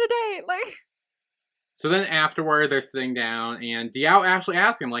 they're on a date! Like... So then afterward, they're sitting down, and Diao actually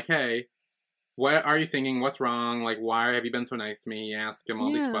asks him, like, "Hey, what are you thinking? What's wrong? Like, why have you been so nice to me?" He asks him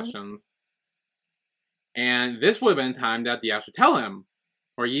all these questions. And this would have been time that Diao should tell him,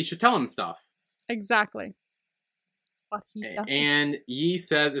 or Yi should tell him stuff. Exactly. But he doesn't. And Yi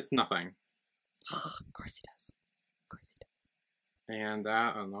says it's nothing. Of course he does. Of course he does. And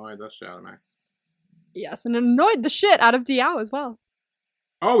that annoyed the shit out of me. Yes, and annoyed the shit out of Diao as well.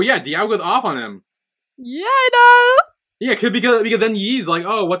 Oh yeah, Diao goes off on him. Yeah, I know. Yeah, because then Yi's like,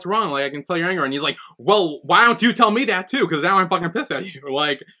 oh, what's wrong? Like, I can tell you're angry. And he's like, well, why don't you tell me that too? Because now I'm fucking pissed at you.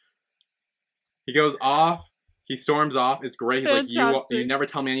 Like, he goes off. He storms off. It's great. He's like, you never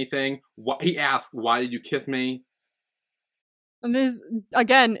tell me anything. He asks, why did you kiss me? And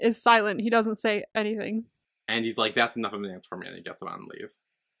again, is silent. He doesn't say anything. And he's like, that's enough of an answer for me. And he gets up and leaves.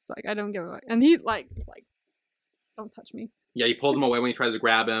 It's like, I don't give a fuck. And he's like, don't touch me. Yeah, he pulls him away when he tries to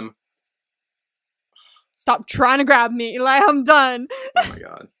grab him. Stop trying to grab me. Like, I'm done. Oh my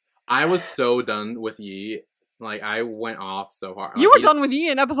god. I was so done with Yi. Like, I went off so hard. You were done with Yi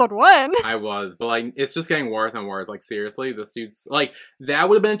in episode 1. I was. But, like, it's just getting worse and worse. Like, seriously, this dude's... Like, that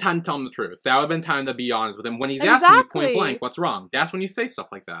would have been time to tell him the truth. That would have been time to be honest with him. When he's asking you point blank, what's wrong? That's when you say stuff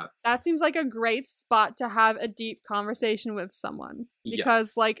like that. That seems like a great spot to have a deep conversation with someone.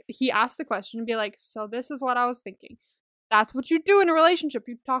 Because, like, he asked the question and be like, so this is what I was thinking. That's what you do in a relationship.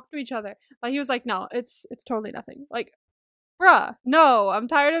 You talk to each other. Like, he was like, no, it's totally nothing. Like, bruh, no, I'm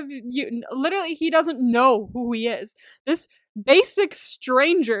tired of you. Literally, he doesn't know who he is. This basic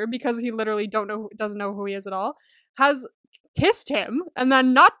stranger, because he literally doesn't know who he is at all, has kissed him and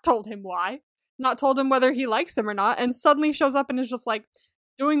then not told him why, not told him whether he likes him or not, and suddenly shows up and is just like,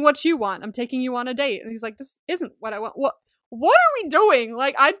 doing what you want. I'm taking you on a date. And he's like, this isn't what I want. What are we doing?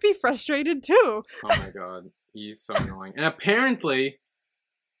 Like, I'd be frustrated too. Oh my god. He's so annoying. And apparently,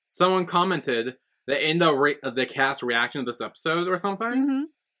 someone commented that in the cast reaction to this episode or something,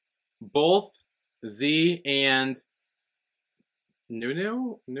 both Z and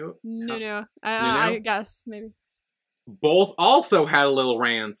Nunu? I guess, maybe. Both also had little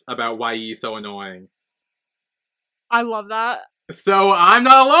rants about why he's so annoying. I love that. So I'm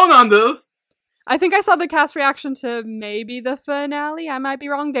not alone on this. I think I saw the cast reaction to maybe the finale. I might be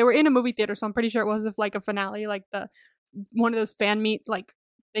wrong. They were in a movie theater, so I'm pretty sure it was like a finale, like one of those fan meet like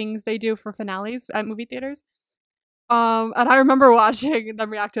things they do for finales at movie theaters. And I remember watching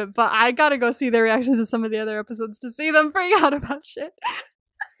them react to it, but I gotta go see their reactions to some of the other episodes to see them freak out about shit.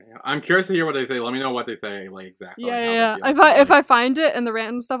 I'm curious to hear what they say. Let me know what they say, like exactly. Yeah. If I find it and the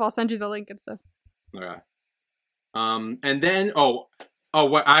rant and stuff, I'll send you the link and stuff. Okay. And then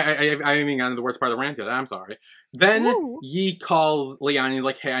what I haven't even gotten to the worst part of the rant yet. I'm sorry. Then Yi calls Leon and he's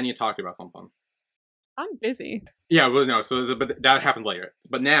like, "Hey, I need to talk to you about something." I'm busy. Yeah, well, no. So, but that happens later.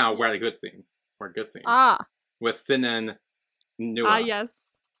 But now we're at a good scene. We're at a good scene. With Sin and Nua.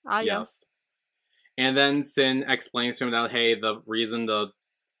 Yes. And then Sin explains to him that, hey, the reason the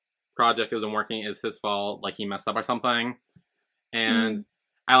project isn't working is his fault. Like, he messed up or something. And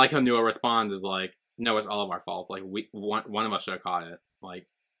I like how Nua responds is like, no, it's all of our fault. Like, one of us should have caught it. Like,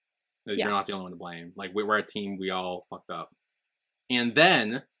 you're not the only one to blame. Like, we're a team. We all fucked up. And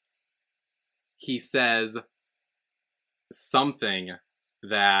then he says something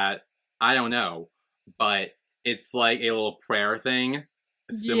that, I don't know, but it's like a little prayer thing.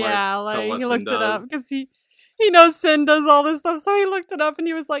 Yeah, like, he looked it up because he knows Sin does all this stuff, so he looked it up and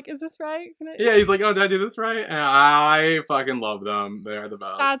he was like, is this right? Yeah, he's like, oh, did I do this right? And I fucking love them. They're the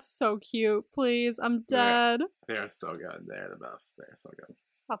best. That's so cute. Please, I'm dead. They're so good. They're the best. They're so good.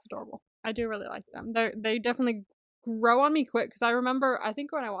 That's adorable. I do really like them. They definitely grow on me quick, because I remember, I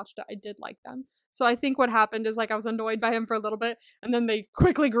think when I watched it, I did like them. So I think what happened is, like, I was annoyed by him for a little bit, and then they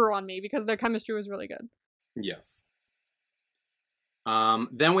quickly grew on me because their chemistry was really good. Yes.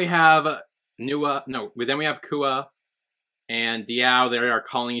 Then we have Nua. No, then we have Kua and Diao. They are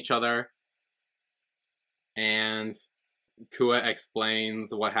calling each other, and Kua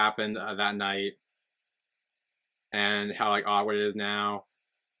explains what happened that night and how like awkward it is now.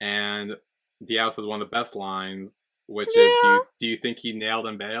 And Diao says one of the best lines, which is, "Do you think he nailed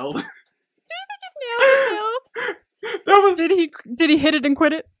and bailed?" Do you think he nailed and bailed? Did he hit it and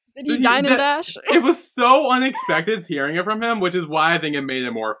quit it? Did he dine and dash? It was so unexpected hearing it from him, which is why I think it made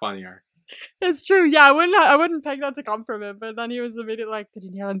it more funnier. It's true. Yeah, I wouldn't peg that to come from him, but then he was immediately like, "Did he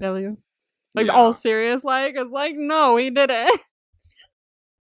nail and bail you?" Like, all serious, like, it's like, no, he didn't.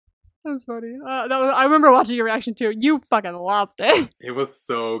 That was funny. I remember watching your reaction too. You fucking lost it. It was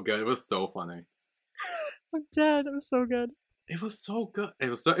so good. It was so funny. I'm dead. It was so good. It was so good. It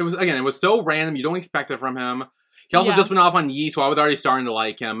was so random. You don't expect it from him. He also just went off on Yi, so I was already starting to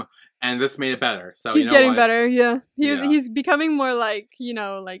like him, and this made it better. So he's getting better. Yeah, he's becoming more like,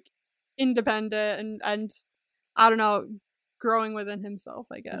 like independent and I don't know, growing within himself,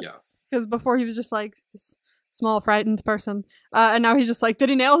 I guess. Yes. Because before he was just like this small, frightened person, and now he's just like, did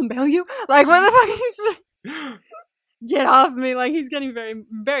he nail and bail you? Like, what the fuck? Get off me! Like, he's getting very,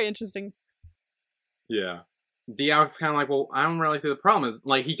 very interesting. Yeah. Diao's kind of like, well, I don't really see the problem. Is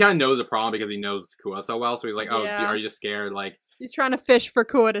like he kind of knows the problem because he knows Kua so well. So he's like, oh, Yeah. are you just scared? Like He's trying to fish for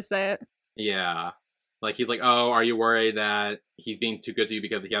Kua to say it. yeah, like he's like, oh, are you worried that he's being too good to you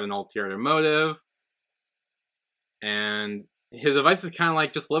because he has an ulterior motive? And his advice is kind of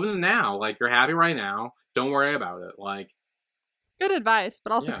like, just live in the now. Like you're happy right now. Don't worry about it. Like good advice,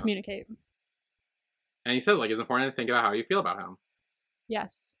 but also Yeah. communicate. And he said like it's important to think about how you feel about him.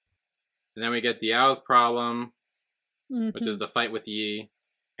 Yes. And then we get Diao's problem, Mhm. which is the fight with Yi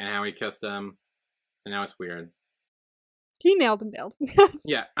and how he kissed him, and now it's weird. He nailed and bailed.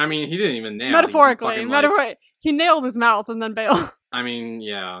 Yeah, I mean, he didn't even nail. Metaphorically, He fucking, he nailed his mouth and then bailed. I mean,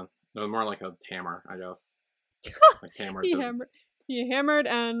 yeah, it was more like a hammer, I guess. Like hammer. He hammered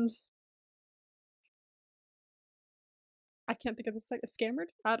and I can't think of the second. Scampered?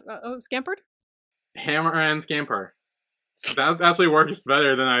 Scampered? Hammer and scamper. That actually works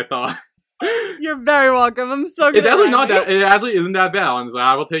better than I thought. You're very welcome. I'm so good. It's actually not that. It actually isn't that bad. I'm just like,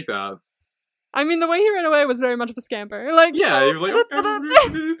 I will take that. I mean, the way he ran away was very much of a scamper. Like, Yeah, he was like, okay.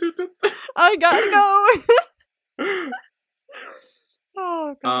 I gotta go.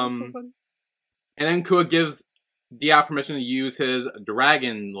 Oh god, that's so funny. And then Kua gives Dia permission to use his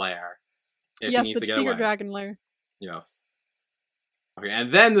dragon lair if Yes, he needs the to get secret away. dragon lair. Yes. Okay,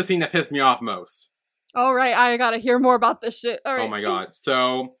 and then the scene that pissed me off most. All right, I gotta hear more about this shit. All right. Oh my god.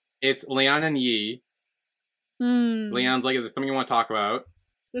 So, it's Leon and Yi. Leon's like, is there something you want to talk about?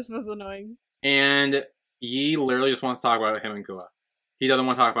 This was annoying. And Yi literally just wants to talk about him and Kua. He doesn't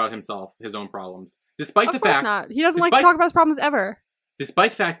want to talk about himself, his own problems. Despite Of the course fact... not. He doesn't like to talk about his problems ever.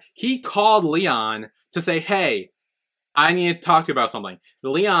 Despite the fact he called Leon to say, hey, I need to talk to you about something.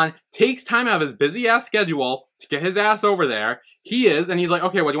 Leon takes time out of his busy-ass schedule to get his ass over there. He is, and he's like,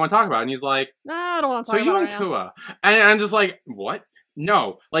 okay, what do you want to talk about? And he's like, Nah, I don't want to talk so about you it and right Kua. And I'm just like, what?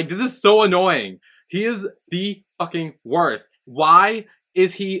 No. Like, this is so annoying. He is the fucking worst. Why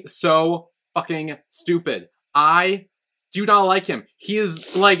is he so fucking stupid? I do not like him. He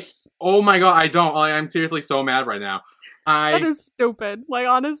is like, oh my god, I don't. Like, I'm seriously so mad right now. That is stupid. Like,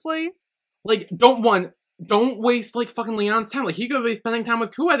 honestly. Like, don't waste, like, fucking Leon's time. Like, he could be spending time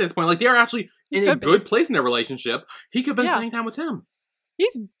with Kua at this point. Like, they're actually in a good place in their relationship. He could have been spending time with him.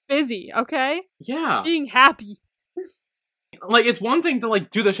 He's busy, okay? Yeah. Being happy. Like, it's one thing to,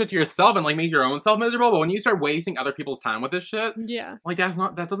 like, do the shit to yourself and, like, make your own self miserable, but when you start wasting other people's time with this shit, yeah, like,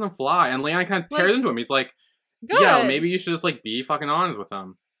 that doesn't fly. And Leon kind of tears into him. He's like, good. yeah, well, maybe you should just, like, be fucking honest with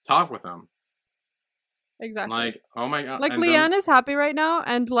him. Talk with him. Exactly. Like, oh my god. Like, Leon is happy right now,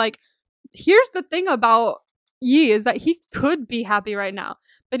 and, like, here's the thing about Yi is that he could be happy right now,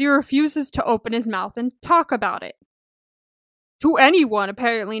 but he refuses to open his mouth and talk about it. To anyone,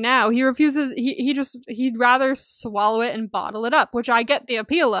 apparently now. He refuses, he'd rather swallow it and bottle it up, which I get the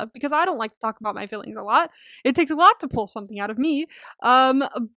appeal of, because I don't like to talk about my feelings a lot. It takes a lot to pull something out of me.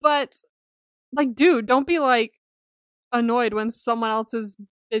 But, like, dude, don't be, like, annoyed when someone else is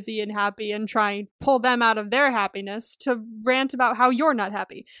busy and happy and try and pull them out of their happiness to rant about how you're not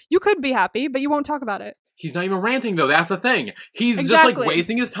happy. You could be happy, but you won't talk about it. He's not even ranting, though. That's the thing. He's just, like,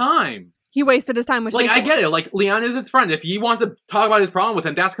 wasting his time. He wasted his time with Like, I get it. Like, Leon is his friend. If he wants to talk about his problem with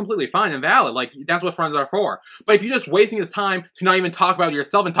him, that's completely fine and valid. Like, that's what friends are for. But if you're just wasting his time to not even talk about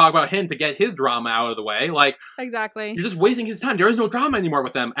yourself and talk about him to get his drama out of the way, like... Exactly. You're just wasting his time. There is no drama anymore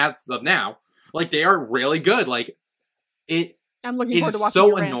with them as of now. Like, they are really good. Like, I'm looking forward to watching so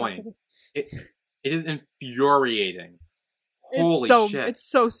your rant annoying. after this. It is infuriating. Holy shit. It's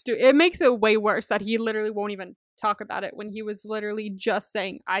so stupid. It makes it way worse that he literally won't even talk about it when he was literally just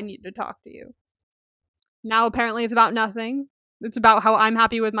saying, I need to talk to you. Now apparently it's about nothing. It's about how I'm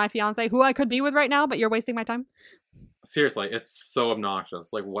happy with my fiance, who I could be with right now, but you're wasting my time. Seriously, it's so obnoxious.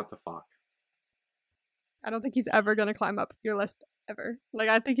 Like, what the fuck? I don't think he's ever gonna climb up your list ever. Like,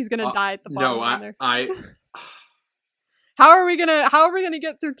 I think he's gonna die at the bottom. No, How are we gonna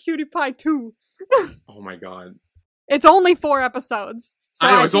get through Cutie Pie 2? Oh my god. It's only 4 episodes. So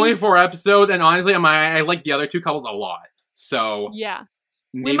I know, it's only 4 episodes, and honestly, I like the other 2 couples a lot. So, yeah.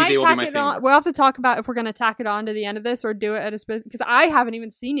 maybe they will be my single. We'll have to talk about if we're gonna tack it on to the end of this or do it at a because I haven't even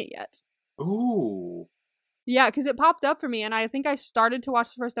seen it yet. Ooh. Yeah, because it popped up for me, and I think I started to watch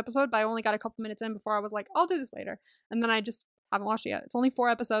the first episode, but I only got a couple minutes in before I was like, I'll do this later. And then I just haven't watched it yet. It's only 4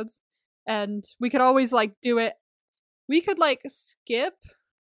 episodes, and we could always, like, do it. We could, like, skip.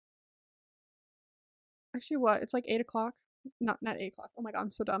 Actually, what? It's like 8 o'clock. Not 8 o'clock. Oh my god,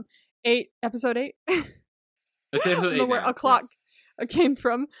 I'm so dumb. Episode 8? It's episode 8 now. Where a clock came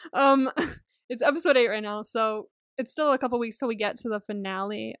from. It's episode 8 right now, so it's still a couple weeks till we get to the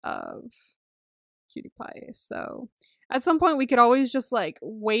finale of Cutie Pie. So at some point we could always just, like,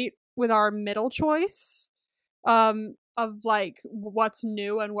 wait with our middle choice of like what's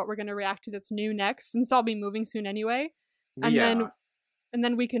new and what we're gonna react to that's new next, since I'll be moving soon anyway. And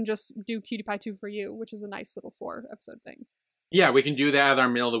then we can just do Cutie Pie 2 for you, which is a nice little 4-episode thing. Yeah, we can do that at our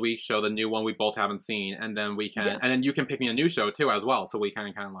middle of the week show, the new one we both haven't seen, and then we can, and then you can pick me a new show too as well. So we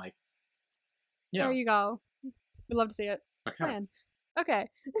kind of like, yeah. There you go. We'd love to see it. Okay. Plan. Okay.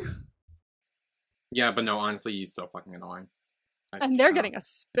 Yeah, but no, honestly, he's so fucking annoying. And they're getting a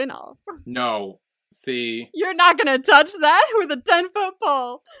spin-off. No, see, you're not gonna touch that with a 10-foot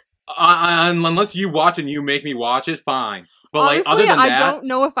pole. Unless you watch and you make me watch it, fine. But honestly, like, other than that, I don't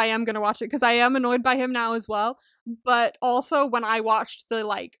know if I am gonna watch it because I am annoyed by him now as well. But also, when I watched the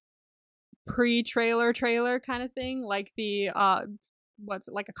like pre-trailer kind of thing, like the what's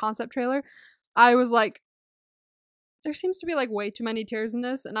it, like a concept trailer, I was like, there seems to be like way too many tears in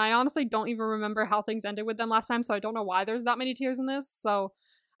this, and I honestly don't even remember how things ended with them last time, so I don't know why there's that many tears in this. So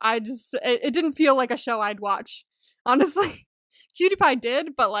I just it didn't feel like a show I'd watch, honestly. Cutie Pie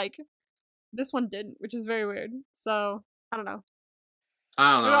did, but like this one didn't, which is very weird. So I don't know.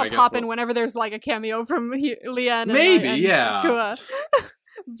 Maybe I'll pop in whenever there's like a cameo from Leanne. Maybe, and yeah. Kua.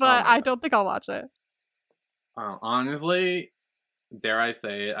 But I don't think I'll watch it. Honestly, dare I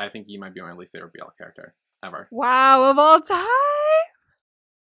say it, I think he might be my least favorite BL character ever. Wow, of all time?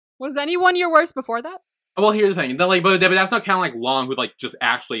 Was anyone your worst before that? Well, here's the thing. But that's not kind of like Long, who's like just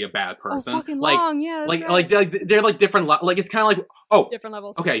actually a bad person. Oh, fucking like, Long, yeah. That's like, right. they're like different. Like it's kind of like different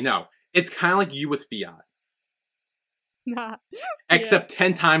levels. Okay, no, it's kind of like you with Fiat. Nah. Except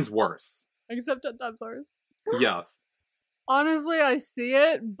 10 times worse. Except 10 times worse. Yes. Honestly, I see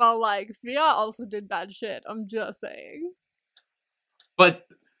it, but like Fiat also did bad shit. I'm just saying. But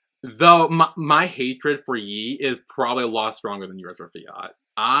though my hatred for Yi is probably a lot stronger than yours for Fiat.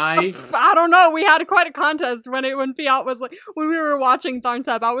 I don't know. We had quite a contest when Fiat was like when we were watching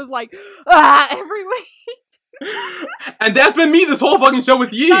Thorntep. I was like, every week. And that's been me this whole fucking show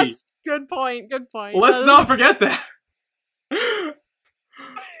with Yi. That's good point. Good point. Let's not forget that.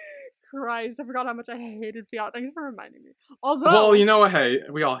 Christ, I forgot how much I hated Fiat. Thanks for reminding me. Although, well, you know what? Hey,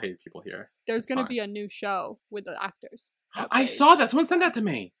 we all hate people here. There's gonna be a new show with the actors. I saw that. Someone sent that to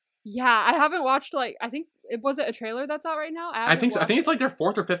me. Yeah, I haven't watched I think was it a trailer that's out right now? I think so. I think it's like their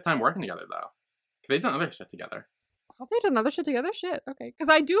 4th or 5th time working together though. Cause they've done other shit together. Have they done other shit together? Shit. Okay, because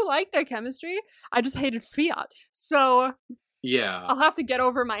I do like their chemistry. I just hated Fiat. So yeah, I'll have to get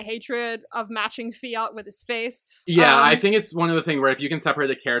over my hatred of matching Fiat with his face. Yeah, I think it's one of the things where if you can separate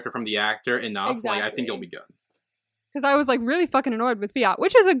the character from the actor enough, exactly. like I think you'll be good. Because I was like really fucking annoyed with Fiat,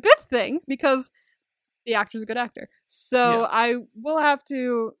 which is a good thing because the actor's a good actor. So I will have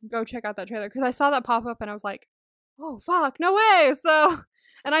to go check out that trailer because I saw that pop up and I was like, oh fuck, no way. So,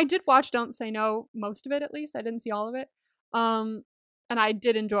 and I did watch Don't Say No, most of it at least. I didn't see all of it. And I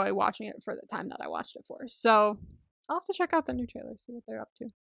did enjoy watching it for the time that I watched it for. So I'll have to check out the new trailer, see what they're up to.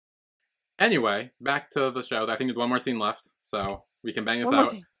 Anyway, back to the show. I think there's one more scene left, so we can bang this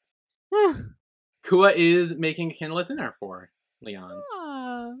out. Kua is making a candlelit dinner for Leon.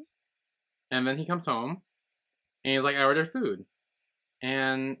 And then he comes home, and he's like, I ordered food.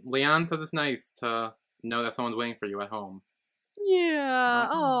 And Leon says it's nice to know that someone's waiting for you at home.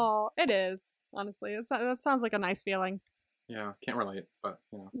 Yeah, it is, honestly. That sounds like a nice feeling. Yeah, can't relate, but,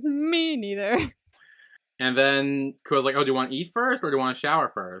 you know. Me neither. And then Kua's like, oh, do you want to eat first, or do you want to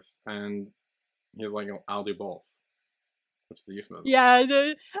shower first? And he's like, I'll do both. Which is the euphemism.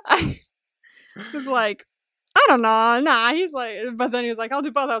 Yeah, I was like, I don't know, nah, he's like, but then he was like, I'll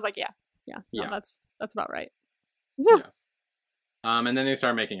do both. I was like, yeah, no, that's about right. Yeah. And then they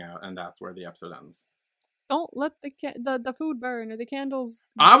start making out, and that's where the episode ends. Don't let the food burn or the candles.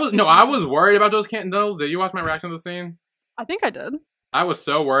 I was worried about those candles. Did you watch my reaction to the scene? I think I did. I was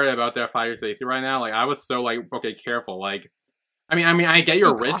so worried about their fire safety right now. Like, I was so like, okay, careful. Like, I mean, I get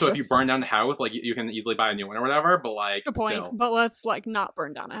your risk. So if you burn down the house, like, you can easily buy a new one or whatever. But like, good point. Still. But let's like not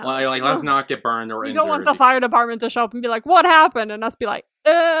burn down a house. Like let's not get burned or injured. You don't want the fire department to show up and be like, "What happened?" and us be like,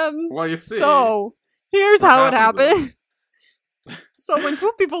 Well, you see. So here's how it happened. So when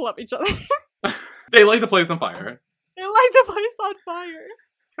two people love each other, they light the place on fire. They light the place on fire.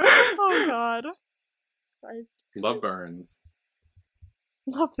 Oh God. Christ. Love burns.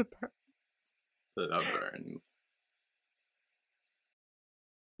 Love the burns. Love burns.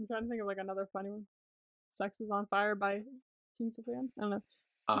 I'm trying to think of like another funny one. Sex is on Fire by King Cyprian. I don't know.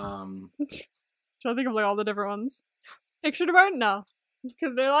 Trying to think of like all the different ones. Picture to Burn? No.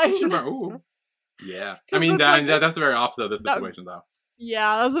 Because they're like ooh. Yeah. I mean that's the very opposite of this situation though.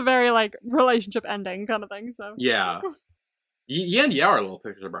 Yeah, that's a very like relationship ending kind of thing, so. Yeah. Yi and Yao are a little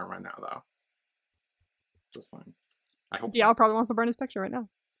picture to burn right now though. Just saying. I hope Yao probably wants to burn his picture right now.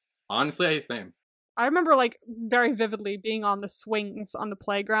 Honestly, same. I remember, like, very vividly being on the swings on the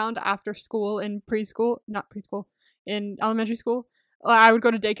playground after school in in elementary school. I would go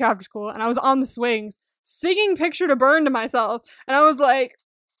to daycare after school, and I was on the swings singing Picture to Burn to myself, and I was like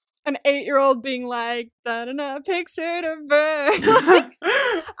an 8-year-old being like, da-da-da, picture to burn. Like,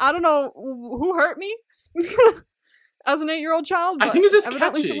 I don't know who hurt me as an 8-year-old child, but I think it's just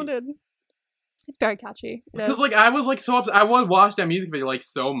evidently catchy. someone did. It's very catchy. Because like I was like so upset. I would watch that music video like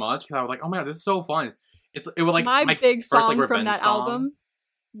so much because I was like, oh my god, this is so fun. It was like my big first, song like, from that song. album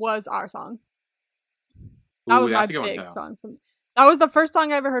was Our Song. That Ooh, was my that's a good big one, too. song from. That was the first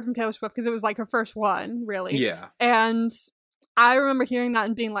song I ever heard from Taylor Swift because it was like her first one, really. Yeah. And I remember hearing that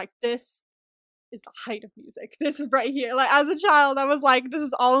and being like, this is the height of music. This is right here. Like, as a child, I was like, this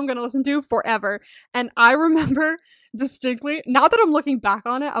is all I'm going to listen to forever. And I remember distinctly, now that I'm looking back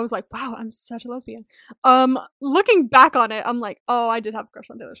on it, I was like, wow, I'm such a lesbian. Looking back on it, I'm like, oh, I did have a crush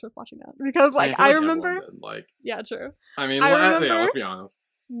on Taylor Swift watching that. Because, like, I remember. Like, yeah, true. I mean, I remember let's be honest.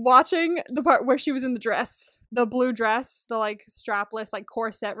 watching the part where she was in the dress, the blue dress, the like strapless, like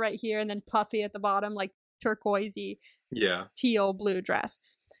corset right here, and then puffy at the bottom, like turquoisey, Yeah. teal blue dress.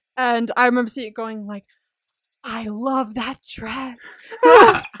 And I remember seeing it going like, I love that dress.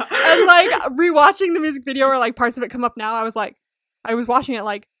 And like rewatching the music video or like parts of it come up now, I was watching it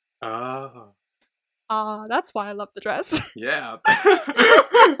like, that's why I love the dress. Yeah.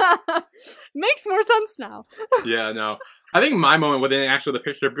 Makes more sense now. Yeah, no. I think my moment within actually the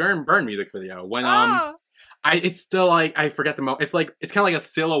Picture Burn music video when it's still like I forget the moment. It's like it's kind of like a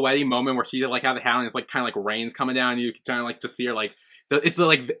silhouette moment where she like have the hat and it's like kind of like rain's coming down and you kind of like just see her like it's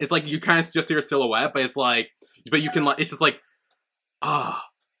like you kind of just see her silhouette, but it's like you can like it's just like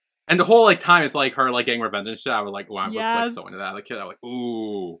and the whole like time it's like her like getting revenge and shit. I was like, wow, I was like so into that. Like kid, I was like,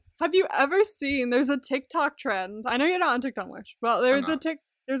 ooh. Have you ever seen? There's a TikTok trend. I know you're not on TikTok much. Well, there's a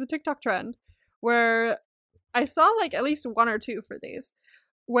TikTok trend where I saw like at least one or two for these.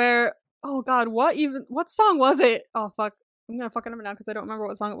 Where oh god, what song was it? Oh fuck, I'm gonna fuck it up now because I don't remember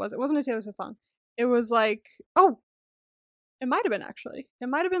what song it was. It wasn't a Taylor Swift song. It was like it might have been actually. It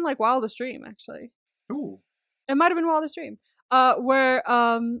might have been like Wildest Dream actually. Ooh. It might have been Wildest Dream. Where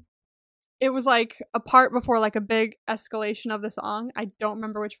it was like a part before like a big escalation of the song. I don't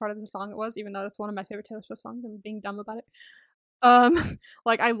remember which part of the song it was, even though that's one of my favorite Taylor Swift songs. I'm being dumb about it.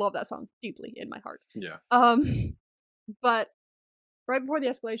 Like I love that song deeply in my heart. Yeah. But right before the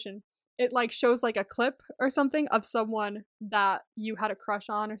escalation, it like shows like a clip or something of someone that you had a crush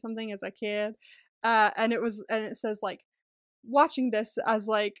on or something as a kid. And it says like watching this as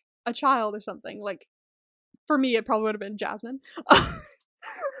like a child or something. Like for me it probably would have been Jasmine.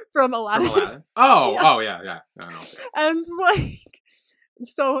 From Aladdin. Oh, yeah. I know. And like,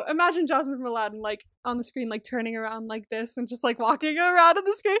 so imagine Jasmine from Aladdin like on the screen, like turning around like this and just like walking around on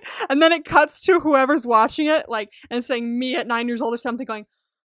the screen, and then it cuts to whoever's watching it, like, and saying me at 9 years old or something, going,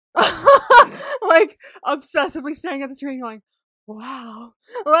 like obsessively staring at the screen, going, wow,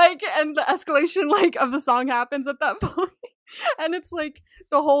 like, and the escalation like of the song happens at that point. And it's like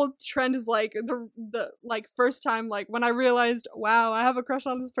the whole trend is like the like first time like when I realized, wow, I have a crush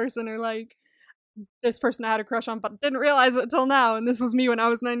on this person, or like this person I had a crush on but didn't realize it till now, and this was me when I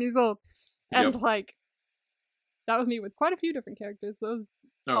was 9 years old. And like that was me with quite a few different characters. Those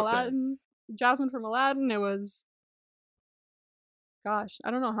Aladdin, Jasmine from Aladdin, it was gosh,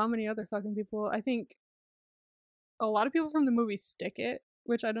 I don't know how many other fucking people. I think a lot of people from the movie Stick It,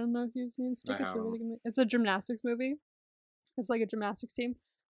 which I don't know if you've seen Stick It. It's a really good movie. It's a gymnastics movie. It's like a gymnastics team.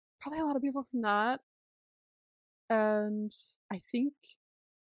 Probably a lot of people from that. And I think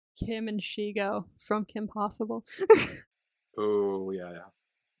Kim and Shigo from Kim Possible. Oh, yeah.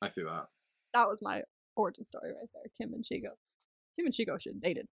 I see that. That was my origin story right there. Kim and Shigo. Kim and Shigo should have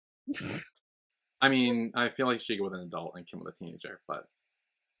dated. I mean, I feel like Shigo was an adult and Kim was a teenager, but...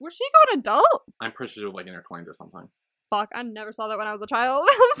 Was Shigo an adult? I'm pretty sure she was like in her 20s or something. Fuck, I never saw that when I was a child.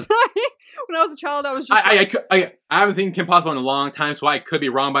 I'm sorry. When I was a child, I was just I haven't seen Kim Possible in a long time, so I could be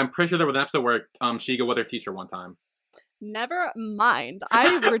wrong, but I'm pretty sure there was an episode where Shiga was her teacher one time. Never mind.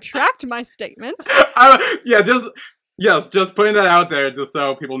 I retract my statement. Just putting that out there just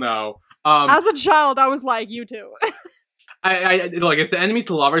so people know. As a child, I was like, you too. I like, it's the enemies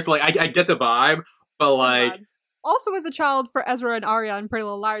to lovers, so like, I get the vibe, but like... God. Also, as a child, for Ezra and Arya and Pretty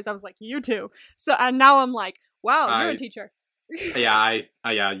Little Liars, I was like, you too. So, and now I'm like, wow, you're a teacher. Yeah,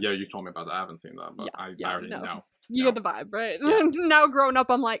 you told me about that. I haven't seen that, but I already know. You get the vibe, right? Yeah. Now growing up,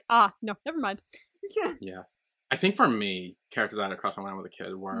 I'm like, no, never mind. Yeah. I think for me, characters that I had a crush on when I was a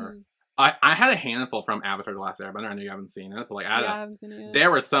kid were... I had a handful from Avatar: The Last Airbender. I know you haven't seen it, but like, I haven't seen it yet. There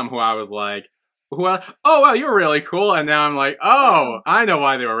were some who I was like, oh wow, you're really cool. And now I'm like, oh, I know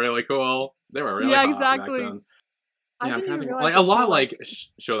why they were really cool. They were really hot exactly. back then. I Yeah, didn't even realize like a lot of until, like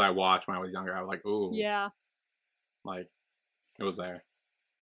shows I watched when I was younger. I was like, ooh, yeah. like it was there.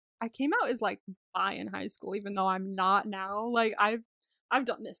 I came out as like bi in high school, even though I'm not now. Like I've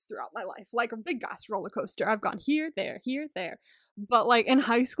done this throughout my life, like a big ass roller coaster. I've gone here, there, here, there. But like in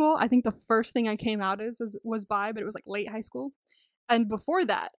high school, I think the first thing I came out as was bi, but it was like late high school. And before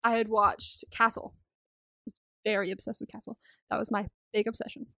that, I had watched Castle. I was very obsessed with Castle. That was my big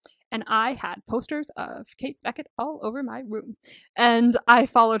obsession. And I had posters of Kate Beckett all over my room. And I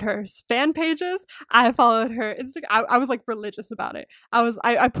followed her fan pages. I followed her Instagram. I was like religious about it.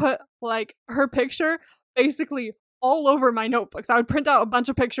 I put like her picture basically all over my notebooks. I would print out a bunch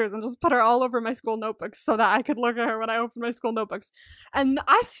of pictures and just put her all over my school notebooks so that I could look at her when I opened my school notebooks. And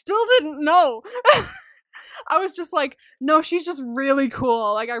I still didn't know. I was just like, no, she's just really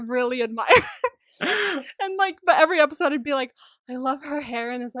cool. Like, I really admire her. And like, but every episode I'd be like, I love her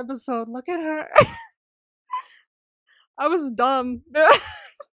hair in this episode. Look at her. I was dumb. I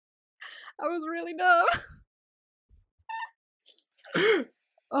was really dumb.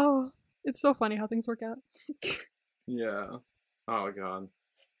 Oh, it's so funny how things work out. Yeah. Oh god.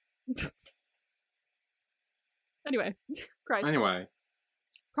 Anyway, Christ. Anyway.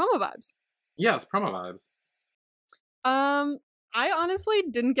 Promo vibes. Yes, promo vibes. I honestly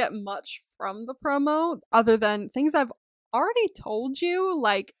didn't get much from the promo other than things I've already told you,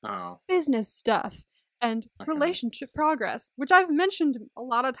 like business stuff and relationship progress, which I've mentioned a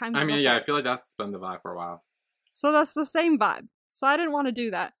lot of times. I mean, yeah, I feel like that's been the vibe for a while. So that's the same vibe. So I didn't want to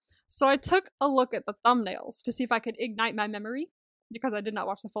do that. So I took a look at the thumbnails to see if I could ignite my memory, because I did not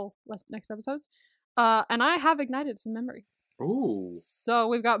watch the full next episodes. And I have ignited some memory. Ooh. So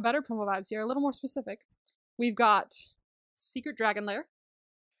we've got better promo vibes here, a little more specific. We've got Secret Dragon Lair.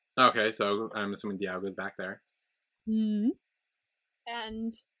 Okay, so I'm assuming Diago's back there. Mm-hmm.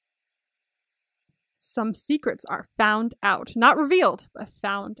 And some secrets are found out. Not revealed, but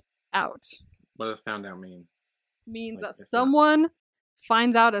found out. What does found out mean? Means like, that someone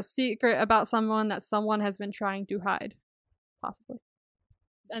finds out a secret about someone that someone has been trying to hide. Possibly.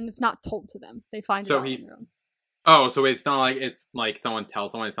 And it's not told to them. They find it out on their own. Oh, so it's not like it's like someone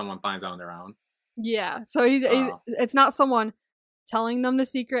tells someone finds out on their own. Yeah, so it's not someone telling them the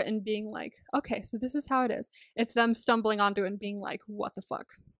secret and being like, okay, so this is how it is. It's them stumbling onto it and being like, what the fuck?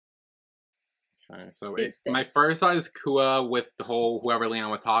 Okay, so my first thought is Kua with the whole whoever Leon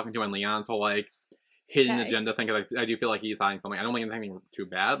was talking to and Leon's whole like hidden agenda thing, because I do feel like he's hiding something. I don't think it's anything too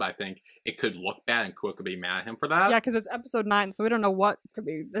bad, but I think it could look bad and Kua could be mad at him for that. Yeah, because it's episode 9, so we don't know what could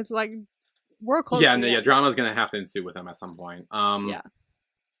be. It's like, we're close. Yeah, and drama's gonna have to ensue with him at some point. Yeah.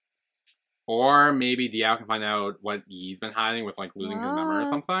 Or maybe Diao can find out what he's been hiding with like losing his memory or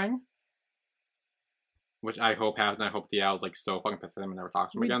something. Which I hope happens. I hope Diao's like so fucking pissed at him and never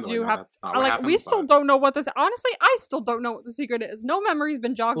talks to him again. Do have, that's not what happens, we still don't know what this. Honestly, I still don't know what the secret is. No memory's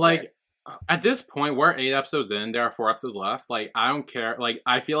been jogged. Like at this point, we're 8 episodes in. There are 4 episodes left. Like I don't care. Like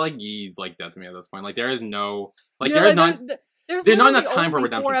I feel like he's like dead to me at this point. Like there is no like there's not. There's not enough time for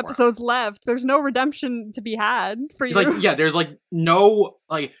redemption. 4 episodes left. There's no redemption to be had for you. Like, yeah, there's like no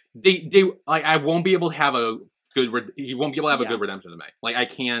like they like I won't be able to have a good. He won't be able to have a good redemption to make. Like I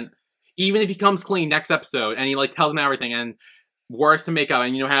can't. Even if he comes clean next episode and he like tells me everything and works to make up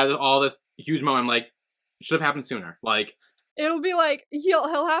and has all this huge moment, I'm like, should have happened sooner. Like it'll be like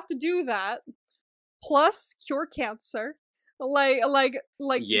he'll have to do that, plus cure cancer. Create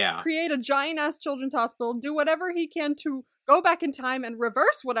a giant ass children's hospital, do whatever he can to go back in time and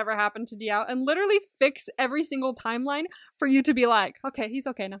reverse whatever happened to Diao, and literally fix every single timeline for you to be like, okay, he's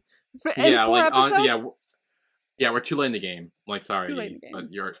okay now. Yeah, like episodes, we're too late in the game. Like, sorry, but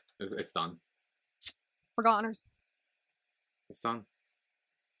it's done. Forgotteners. It's done.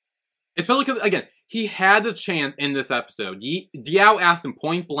 Especially because again, he had the chance in this episode. Diao asked him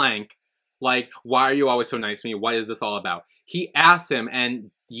point blank, like, why are you always so nice to me? What is this all about? He asked him,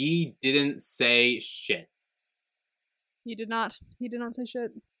 and Yi didn't say shit. He did not. He did not say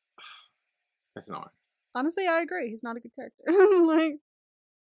shit. That's annoying. Honestly, I agree. He's not a good character. Like,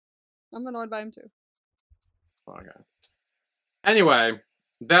 I'm annoyed by him too. Oh my god. Anyway,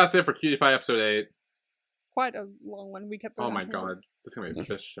 that's it for Cutie Pie episode 8. Quite a long one. We kept going. Oh my god. This is gonna be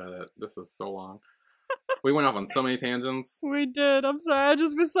fish shit. This is so long. We went off on so many tangents. We did. I'm sorry. I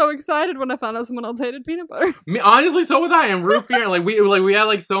just was so excited when I found out someone else hated peanut butter. Honestly, so was I. And root beer. Like we had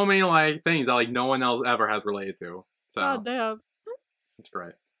like so many like things that like no one else ever has related to. So god damn. It's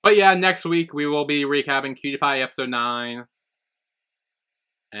great. But yeah, next week we will be recapping Cutie Pie episode 9.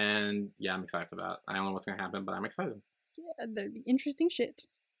 And yeah, I'm excited for that. I don't know what's gonna happen, but I'm excited. Yeah, there'd be interesting shit.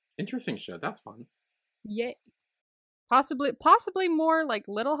 Interesting shit. That's fun. Yay. Possibly more like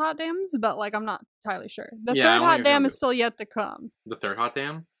little hot dams, but like I'm not entirely sure. The Yeah, I third don't hot think it's gonna dam be- is still yet to come. The third hot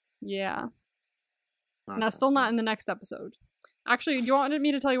dam? Yeah. Okay. And that's still not in the next episode. Actually, do you want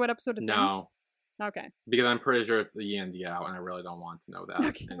me to tell you what episode it's No. in? Okay. Because I'm pretty sure it's the END out, and I really don't want to know that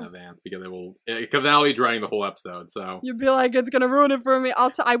Okay. in advance because because then I'll be dreading the whole episode. So You'd be like, it's gonna ruin it for me.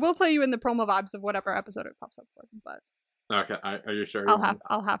 I will tell you in the promo vibes of whatever episode it pops up for, but okay, are you sure?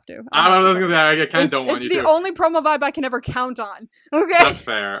 I'll have to. I was gonna say I kind of don't want you to. It's the only promo vibe I can ever count on. Okay. That's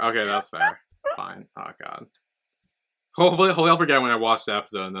fair. Okay, that's fair. Fine. Oh god. Hopefully I'll forget when I watch the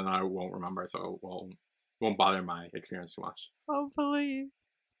episode, and then I won't remember, so it won't bother my experience too much. Hopefully.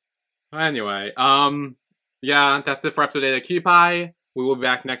 Anyway, yeah, that's it for episode 8 of Cutie. We will be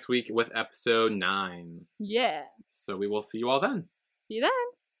back next week with episode 9. Yeah. So we will see you all then. See you then.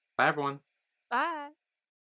 Bye, everyone. Bye.